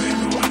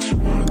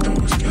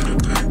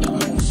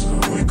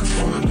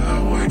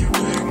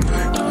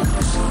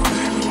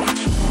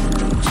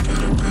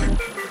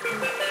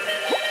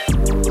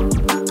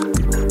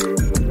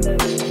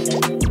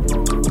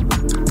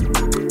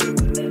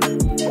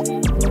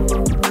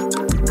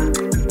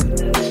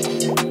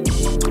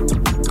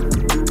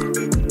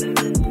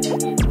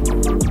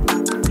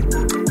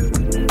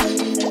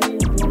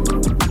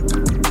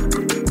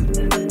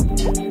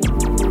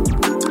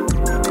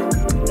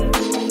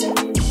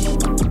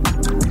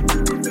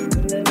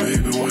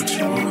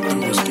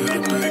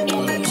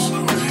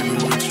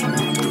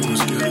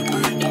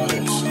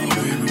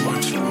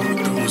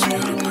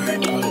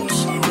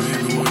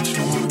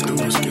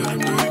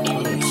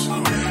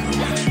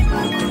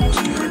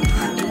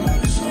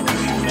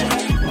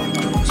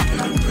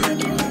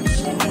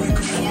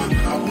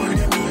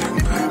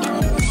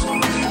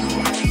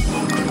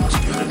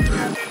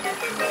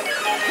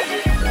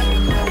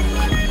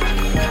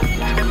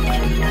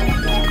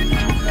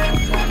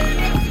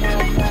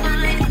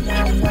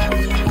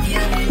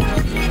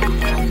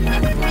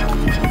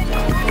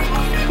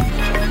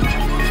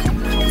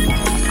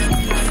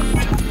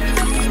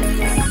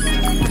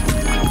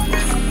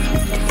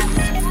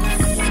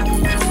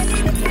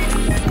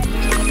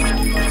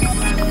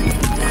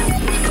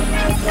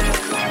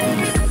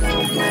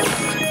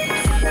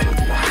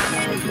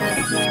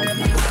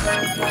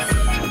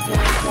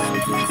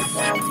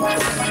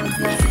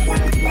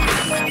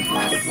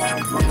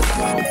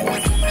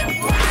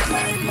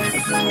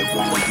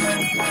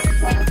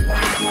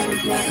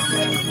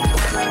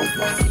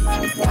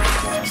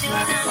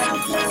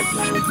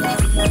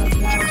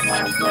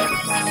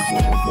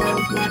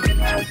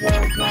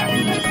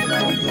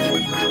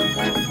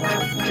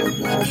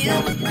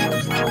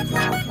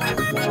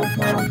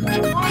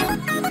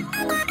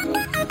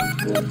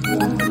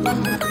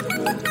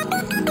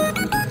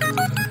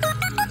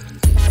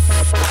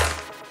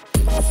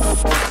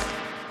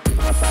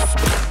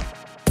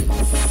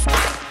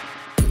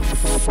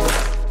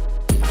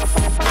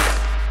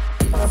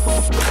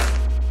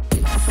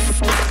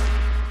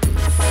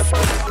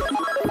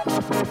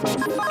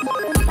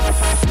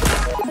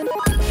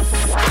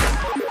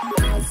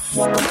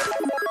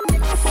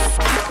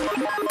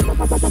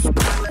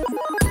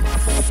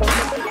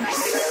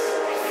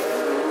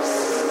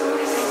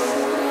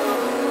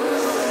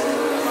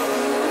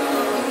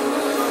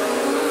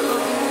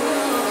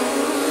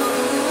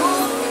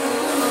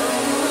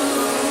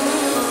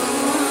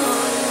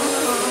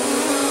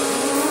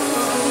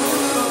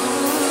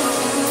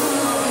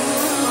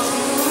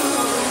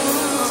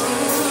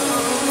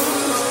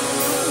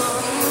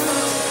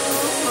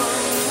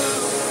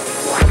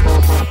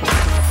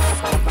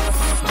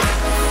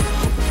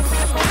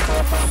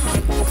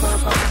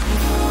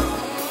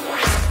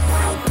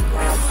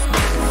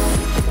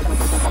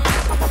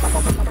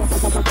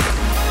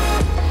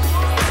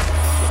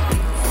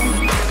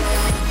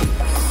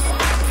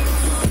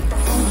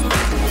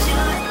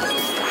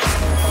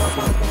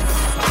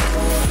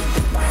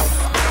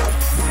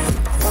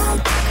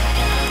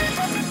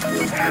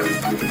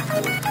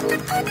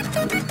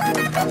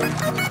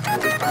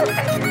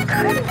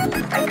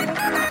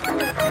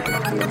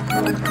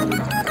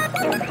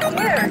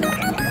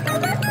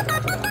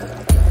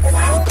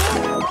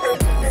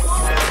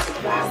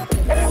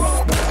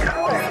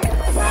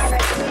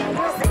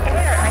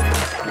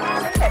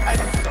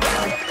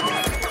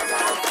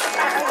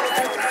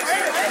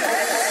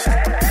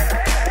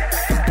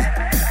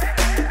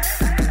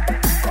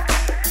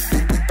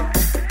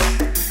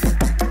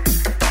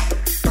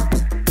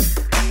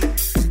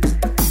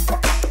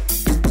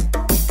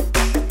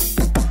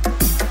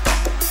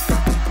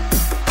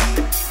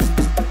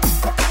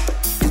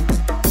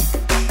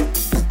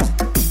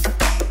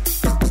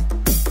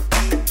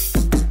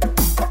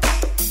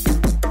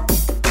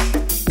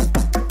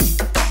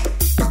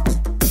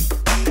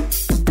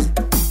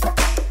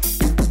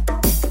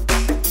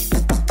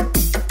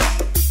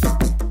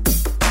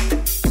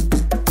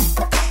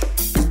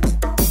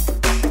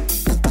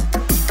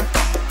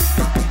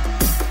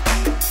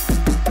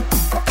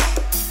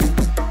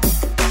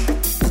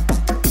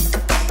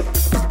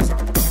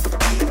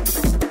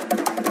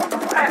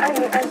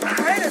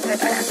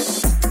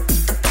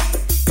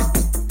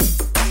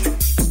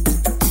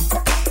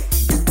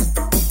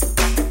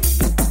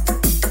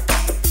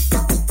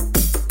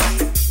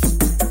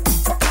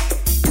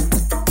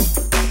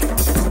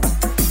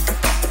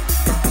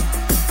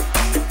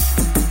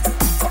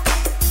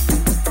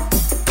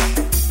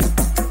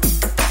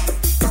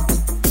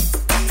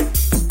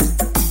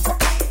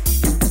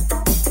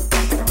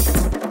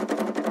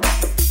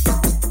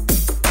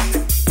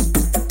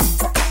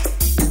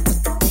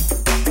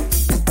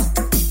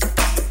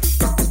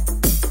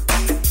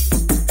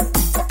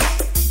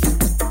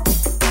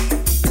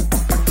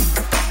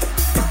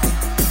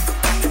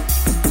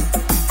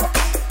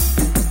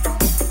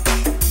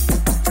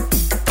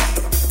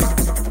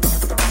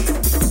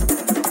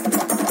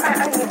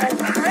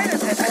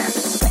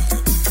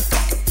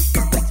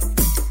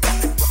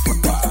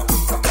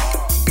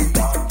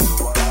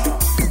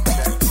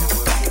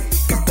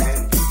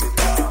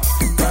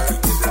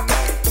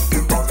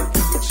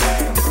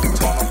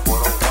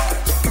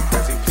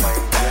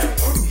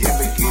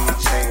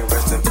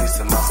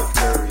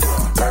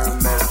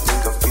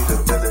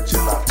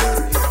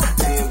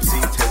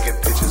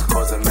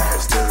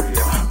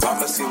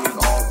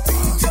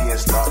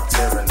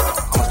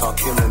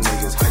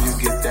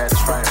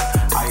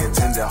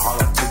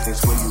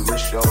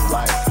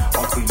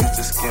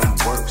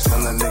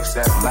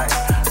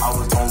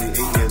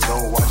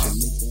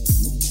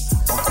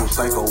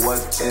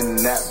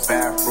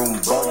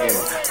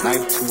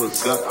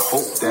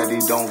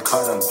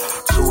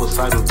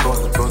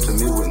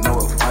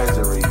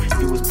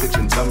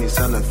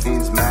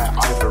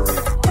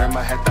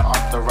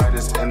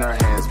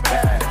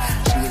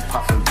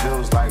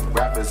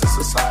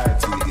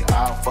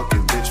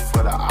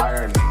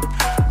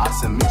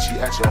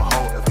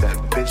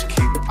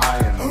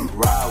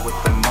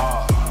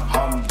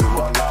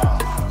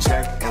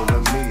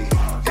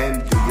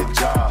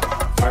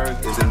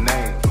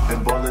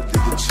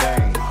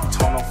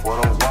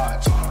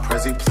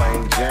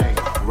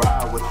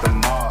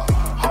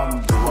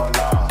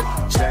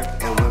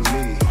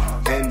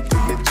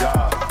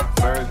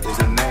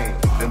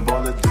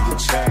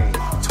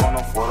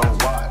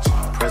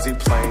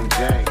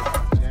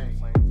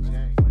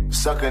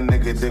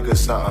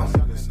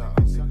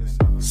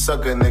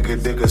 Suck a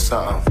nigga, dig or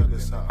something.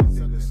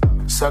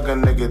 Suck a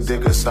nigga,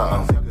 dig or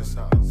something.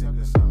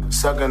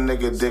 Suck a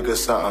nigga dick or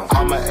something.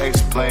 I'ma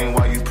explain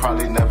why you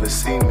probably never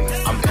see me.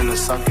 I'm in the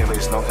sucking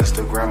place, no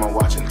Instagram, I'm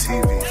watching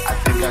TV. I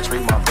think I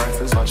trade my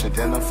breakfast, lunch and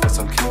dinner for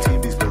some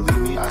QTVs. Believe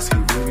me, I see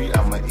Riri,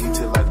 I'ma eat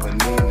it like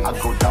panini. I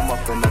go dumb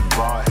up in the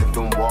bar, hit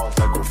them walls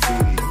like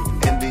graffiti.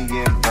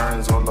 Indian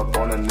burns all up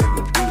on a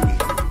nigga booty.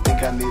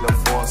 Think I need a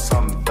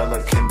foursome,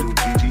 Bella can do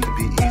GG.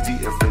 Be easy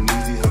if it's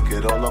easy, hook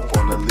it all up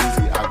on the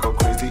Lizzie. I go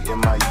crazy in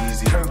my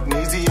Yeezy. Kirk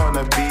Neezy on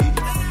the beat.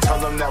 Tell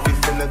them that we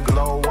finna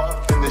glow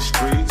up in the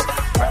streets.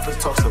 Rappers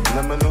talk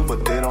subliminal,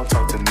 but they don't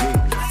talk to me.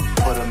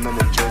 Put them in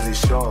the Jersey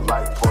Shore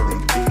like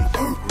Paulie D.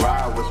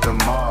 Ride with the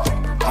mob,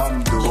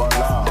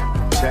 Alhamdulillah.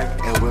 Check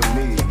in with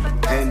me,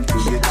 and do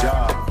your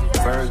job.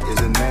 Berg is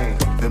a name,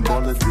 then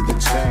baller to the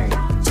chain.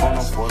 Turn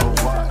up for the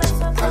watch,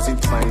 Prezi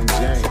plain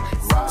Jane.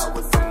 Ride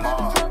with the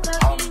mob,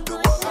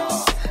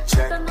 Alhamdulillah.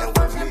 Check in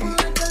with me,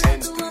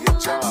 and do your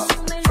job.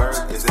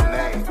 Berg is a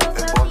name,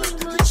 then baller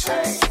to the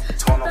chain.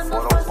 Turn up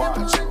for the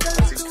watch,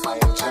 Prezi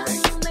plain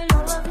Jane.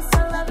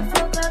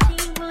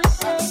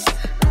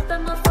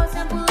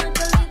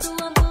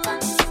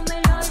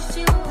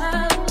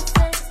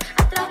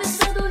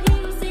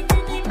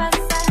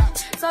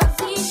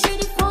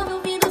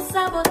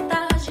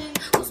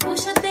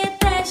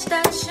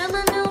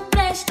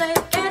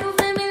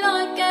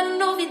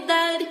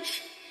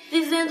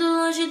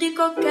 De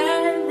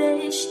qualquer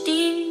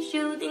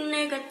vestígio de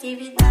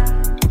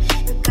negatividade.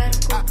 Eu quero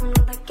o corpo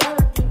não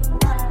daquela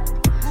divindade.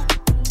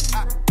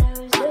 Até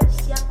os dois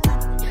se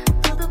apaguem.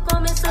 Tudo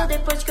começou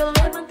depois que eu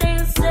levantei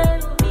o seu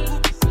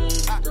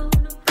vestido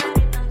no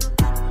paredão do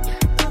pai.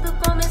 Tudo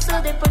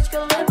começou depois que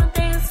eu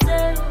levantei o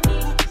seu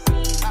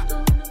vestido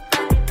no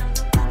paredão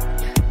do pai.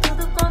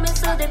 Tudo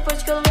começou depois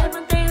que eu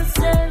levantei o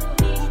seu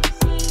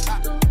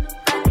vestido no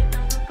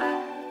paredão do pai.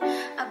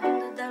 A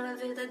bunda dela é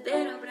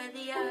verdadeira obra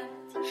de arte.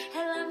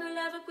 Ela me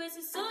olhava com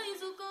esses sonhos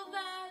do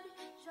covarde.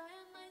 Já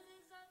é mais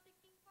exata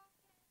que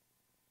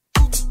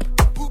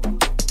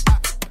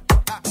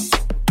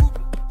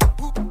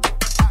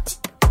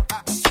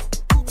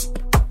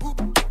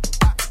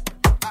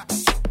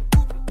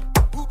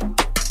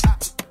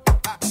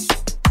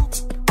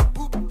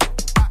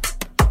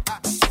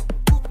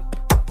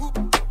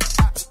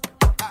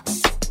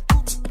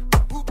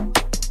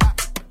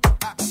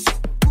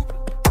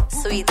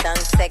Sweet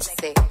and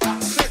sexy.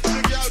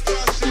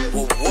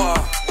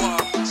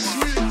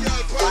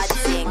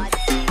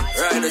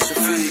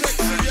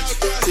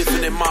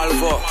 Tiffany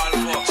Malvo,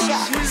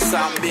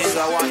 Sam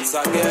Binga once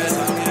again.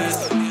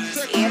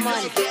 Yeah,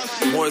 man.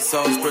 More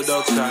Sounds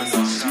Production.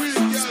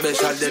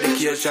 Special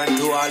dedication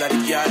to all of the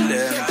girl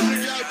them.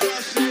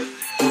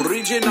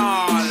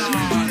 Original.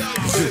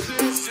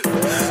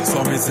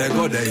 So me say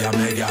go there ya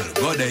me gal,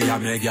 go there ya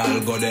me gal,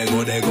 go there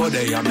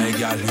ya me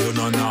gal. You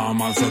know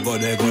normal, so go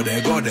there ya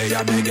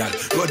me gal,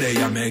 go there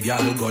ya me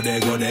gal, go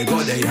there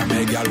ya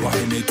me gal.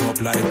 Wind it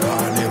up like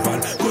carnival.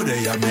 Go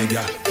there ya me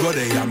gal, go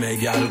there ya me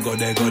gal, go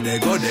there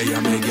ya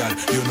me gal.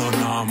 You know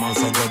normal,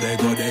 so go there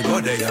ya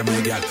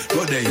me gal,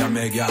 go there ya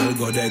me gal,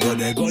 go there ya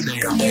me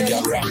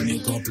gal. Wind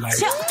it up like.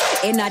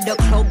 Inna the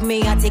club,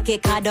 me a take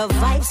it 'cause the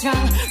vibe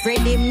strong.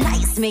 Ready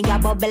nice, me a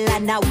bubble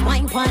and a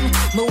wine pan.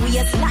 Me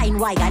waistline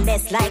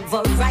wireless like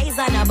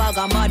Verizon. A bag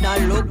of mother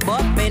look,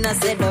 but me no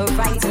say the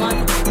right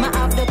one. Me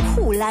have the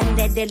cool and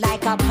deadly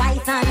like a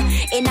python.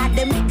 Inna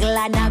the middle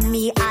and a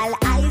me all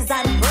eyes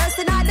on.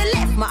 Person on the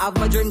left, me have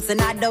my drinks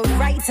and at the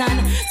right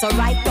hand. So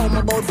right now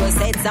my boat for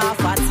sets off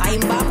a time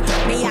bomb.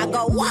 Me a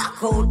go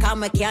walk out 'cause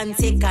me can't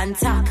take and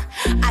talk.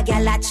 A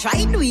gal a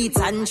try do it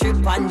and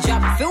trip and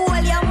drop. Feel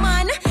all your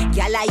man,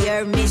 gal a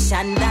your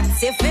mission.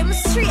 That's if him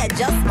straight,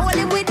 just hold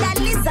him with that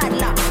lizard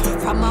lock.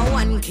 From a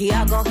 1K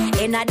I go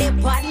in a the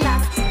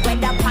padlock.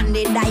 Whether on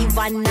the dive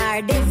or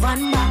the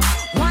van back.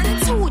 1,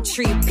 2,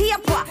 3,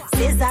 paper,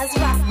 scissors,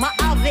 rock. My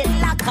have it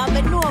lock, I'm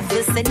in no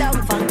for sit down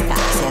for car.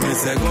 So me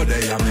say go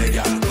there ya me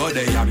gal, go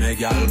there ya me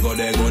gal, go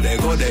there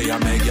ya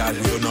me gal.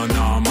 You know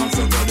normal,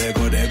 so go there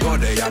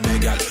ya me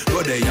gal,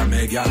 go there ya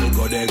me gal,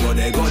 go there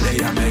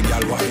ya me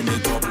gal. Wind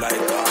it up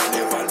like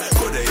carnival.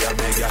 Go there ya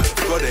me gal,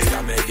 go there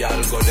ya me gal,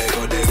 go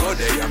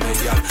there ya me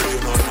gal. You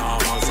know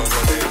normal, so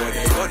go there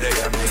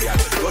ya me gal,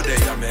 go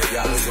there ya me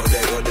gal,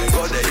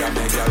 go there ya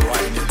me gal.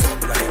 Wind it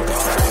up like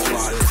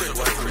carnival.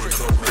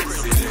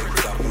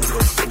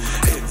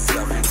 It's a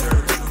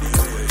return.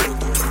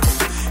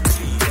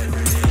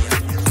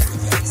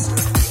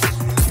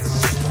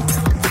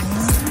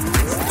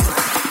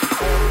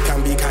 Can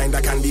be kind,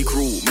 I can be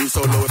cruel. Move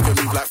so low if you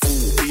move like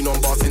fool. Been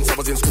on bars since I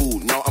was in school.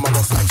 Now I'm a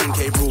boss like King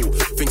K. Rool.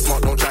 Think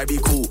smart, don't try be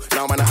cool.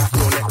 Now man, I act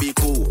your neck be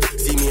cool.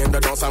 See me in the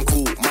dance, I'm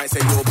cool. Might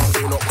say you're but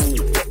they not cool.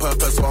 Got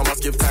purpose, so I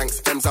must give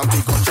thanks. M's and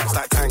big got traps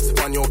like tanks.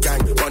 Run your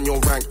gang, run your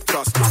rank.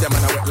 Trust them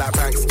and I wet like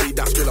banks. Need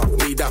that skriller,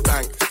 need that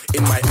bank.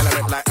 In my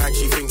element like Ang,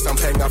 she thinks I'm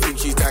paying, I think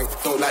she's dank.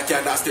 Don't like like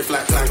yeah that stiff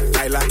like plank.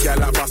 I like yeah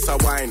that bust a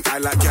wine. I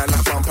like yeah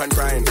that bump and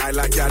grind. I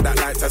like yeah that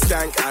like to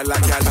stank. I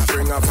like yeah that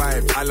bring a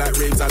vibe. I like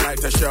raves, I like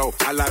to show.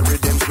 I like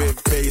rhythms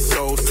with bass,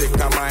 so sick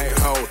I might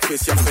hold.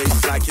 Twist your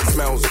face like it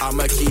smells.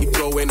 I'ma keep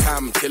going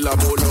ham till I'm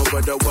all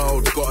over the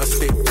world. Gotta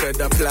stick to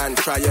the plan,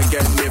 try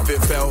again if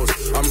it fails.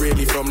 I'm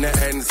really from the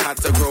ends, had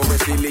to grow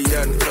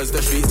resilient. Cause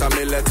the streets are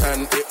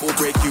militant, it will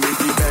break you if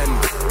you bend.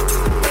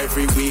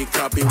 Every week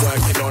I'll be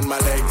working on my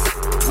legs.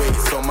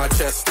 Weights on my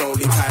chest,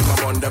 only time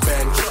I'm on the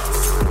bench.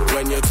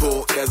 When you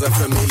talk, there's a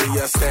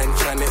familiar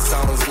stench, and it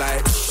sounds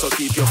like, so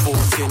keep your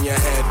thoughts in your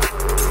head.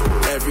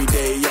 Every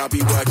day I'll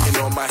be working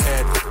on my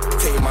head.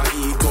 Take my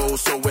ego,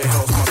 so it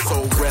helps my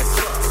soul rest.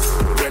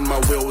 When my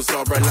wheels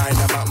are aligned,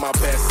 I'm at my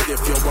best.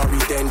 If you're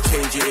worried, then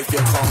change it. If you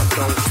can't,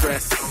 don't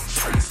stress. Don't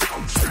stress,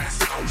 don't stress,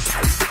 don't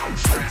stress, don't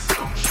stress,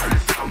 don't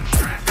stress, don't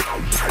stress,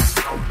 don't stress,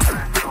 don't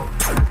stress.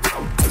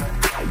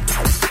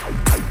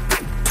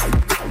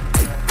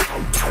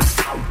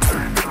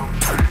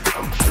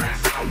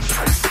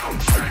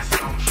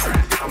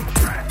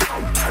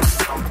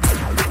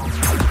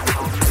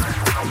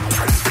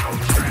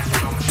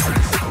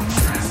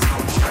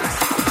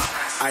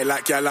 I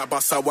like y'all that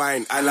bust a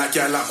wine. I like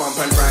y'all that bump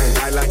and grind.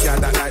 I like y'all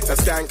that like to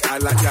stank. I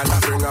like y'all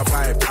that bring a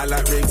vibe. I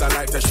like raves, I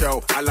like to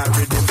show. I like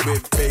rhythms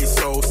with bass,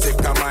 so sick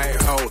I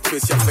might hold.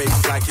 Twist your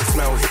face like it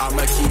smells.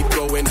 I'ma keep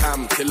going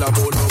ham till I'm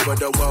all over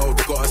the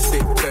world. Gotta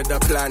stick to the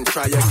plan,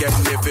 try again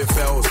if it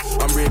fails.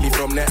 I'm really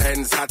from the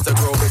ends, had to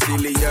grow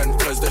resilient.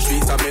 Cause the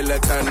streets are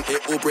militant,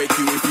 it will break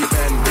you if you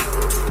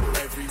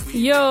bend.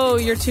 Yo,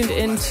 you're tuned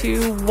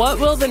into What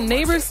Will the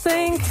Neighbors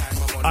Think?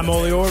 I'm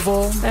Oli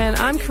Orville. And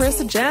I'm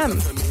Carissa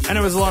Jem. And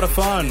it was a lot of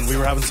fun. We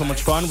were having so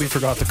much fun, we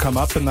forgot to come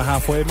up in the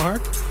halfway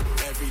mark.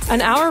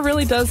 An hour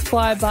really does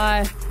fly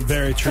by.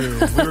 Very true.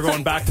 We were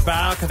going back to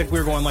back. I think we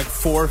were going like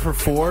 4 for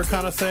 4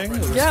 kind of thing. It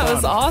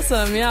was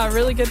awesome. Yeah,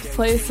 really good to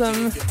play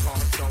some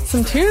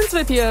tunes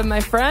with you,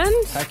 my friend.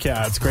 Heck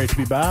yeah, it's great to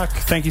be back.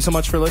 Thank you so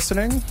much for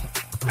listening.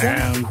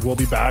 Yeah. And we'll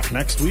be back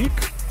next week.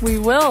 We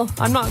will.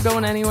 I'm not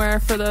going anywhere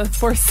for the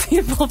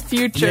foreseeable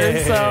future.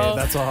 Yay, so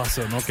that's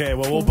awesome. Okay,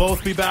 well, we'll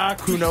both be back.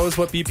 Who knows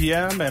what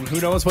BPM and who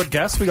knows what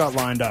guests we got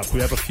lined up. We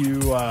have a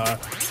few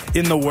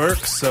in the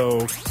works,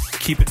 so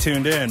keep it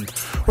tuned in.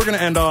 We're going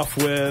to end off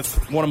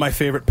with one of my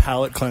favorite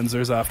palate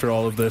cleansers after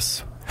all of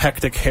this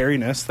hectic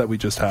hairiness that we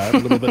just had. A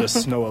little bit of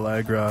Snow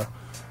Allegra.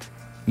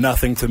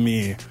 Nothing to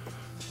Me.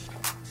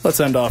 Let's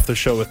end off the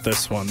show with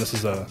this one. This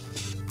is a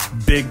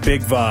big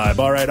vibe.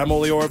 All right, I'm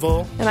Oli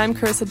Orville. And I'm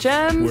Carissa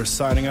Jem. We're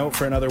signing out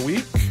for another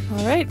week.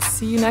 All right,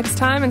 see you next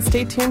time, and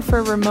stay tuned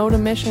for Remote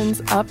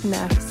Emissions up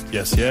next.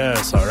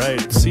 Yes. All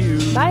right, see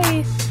you.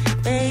 Bye.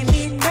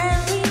 Baby,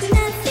 that means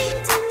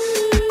nothing to me.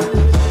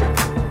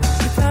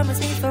 You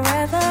promised me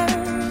forever,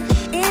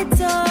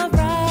 it's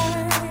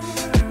alright.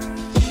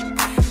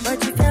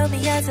 But you failed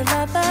me as a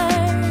lover,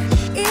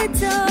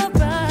 it's alright.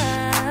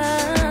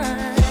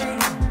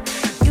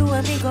 You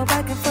and me go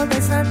back and forth,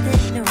 there's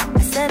nothing new.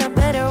 I said I'm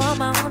better on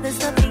my own, there's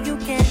nothing you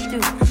can do.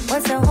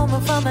 What's the home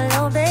if I'm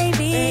alone,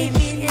 baby?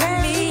 Baby,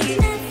 that means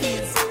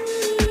nothing to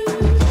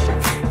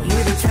me.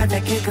 You the type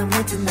that can't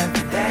commit to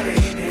nothing. That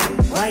ain't it.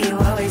 Why you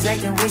always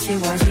acting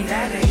wishy-washy?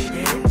 That ain't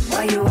it.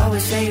 Why you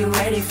always say you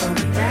ready for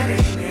me? That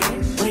ain't it.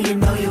 When you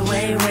know you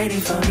ain't ready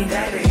for me?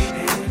 That ain't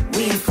it.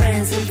 We ain't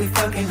friends if we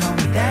fucking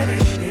homie. That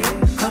ain't it.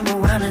 Come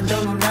around and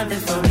don't do nothing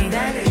for me.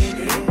 That ain't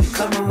it. You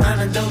come around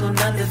and don't do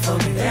nothing for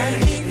me. That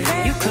ain't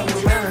it. You come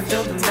around and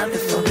don't do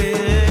nothing for me.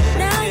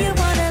 Now you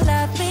wanna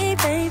love me,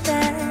 baby.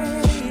 That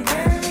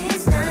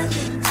means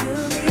nothing to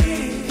me.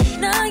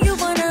 Now you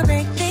wanna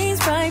make things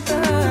right,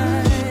 but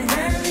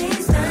that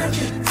means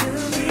nothing to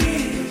me.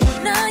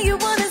 Now you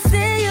wanna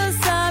say you're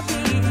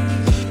sorry.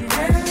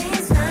 That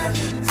means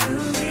nothing to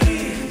me.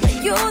 But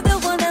you're the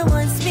one that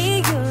wants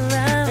me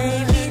around.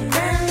 Baby,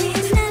 that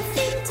means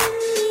nothing to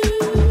me.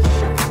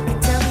 You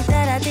tell me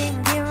that I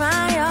didn't give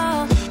my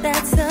all.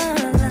 That's a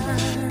lie.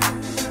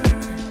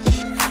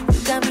 You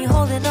got me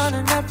holding on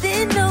to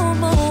nothing, no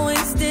more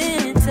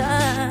wasting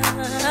time.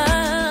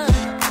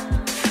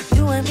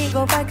 You and me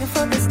go back and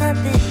forth, there's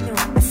nothing new.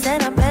 I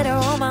said I'm better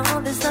on my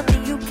own, there's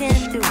nothing you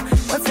can do.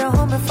 What's a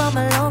home if I'm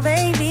alone,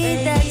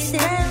 baby? That's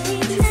it.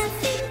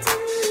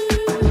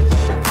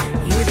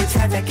 You the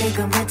type that can't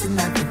commit to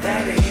nothing.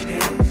 That ain't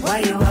it. Why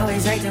you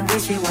always acting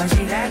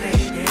wishy-washy? That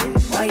ain't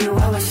it. Why you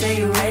always say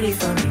you ready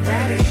for me?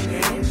 That ain't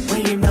it.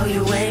 When you know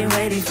you ain't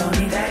ready for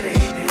me? That ain't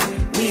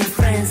it. We ain't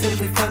friends if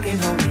we fucking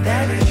homie.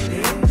 That ain't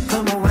it.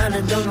 Come around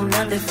and don't do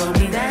nothing for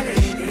me. That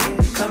ain't it.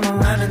 Come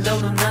around and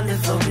don't do nothing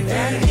for me.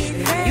 That ain't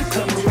it. You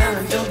come around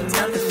and don't do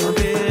nothing for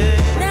me.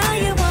 Now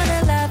you wanna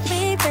love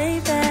me, baby.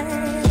 That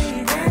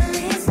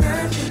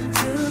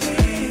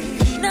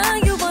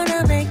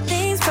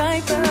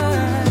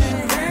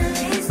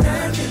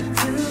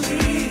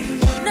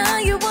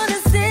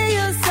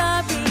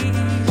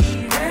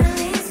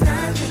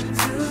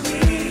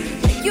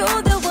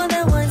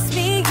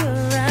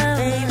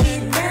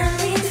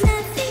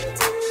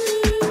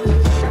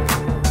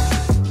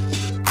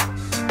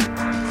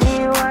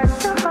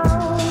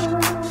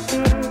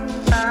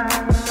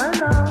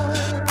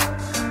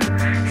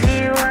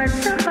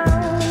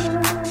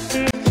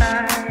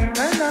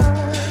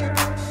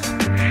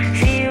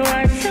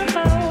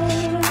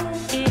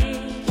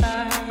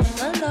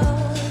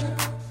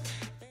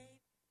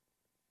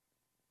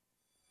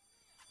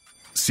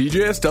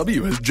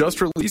CJSW has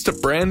just released a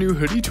brand new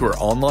hoodie to our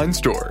online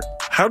store.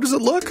 How does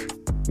it look?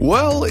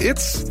 Well,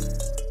 it's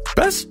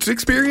best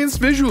experienced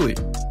visually.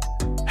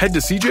 Head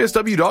to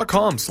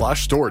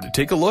cjsw.com/store to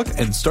take a look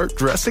and start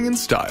dressing in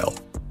style.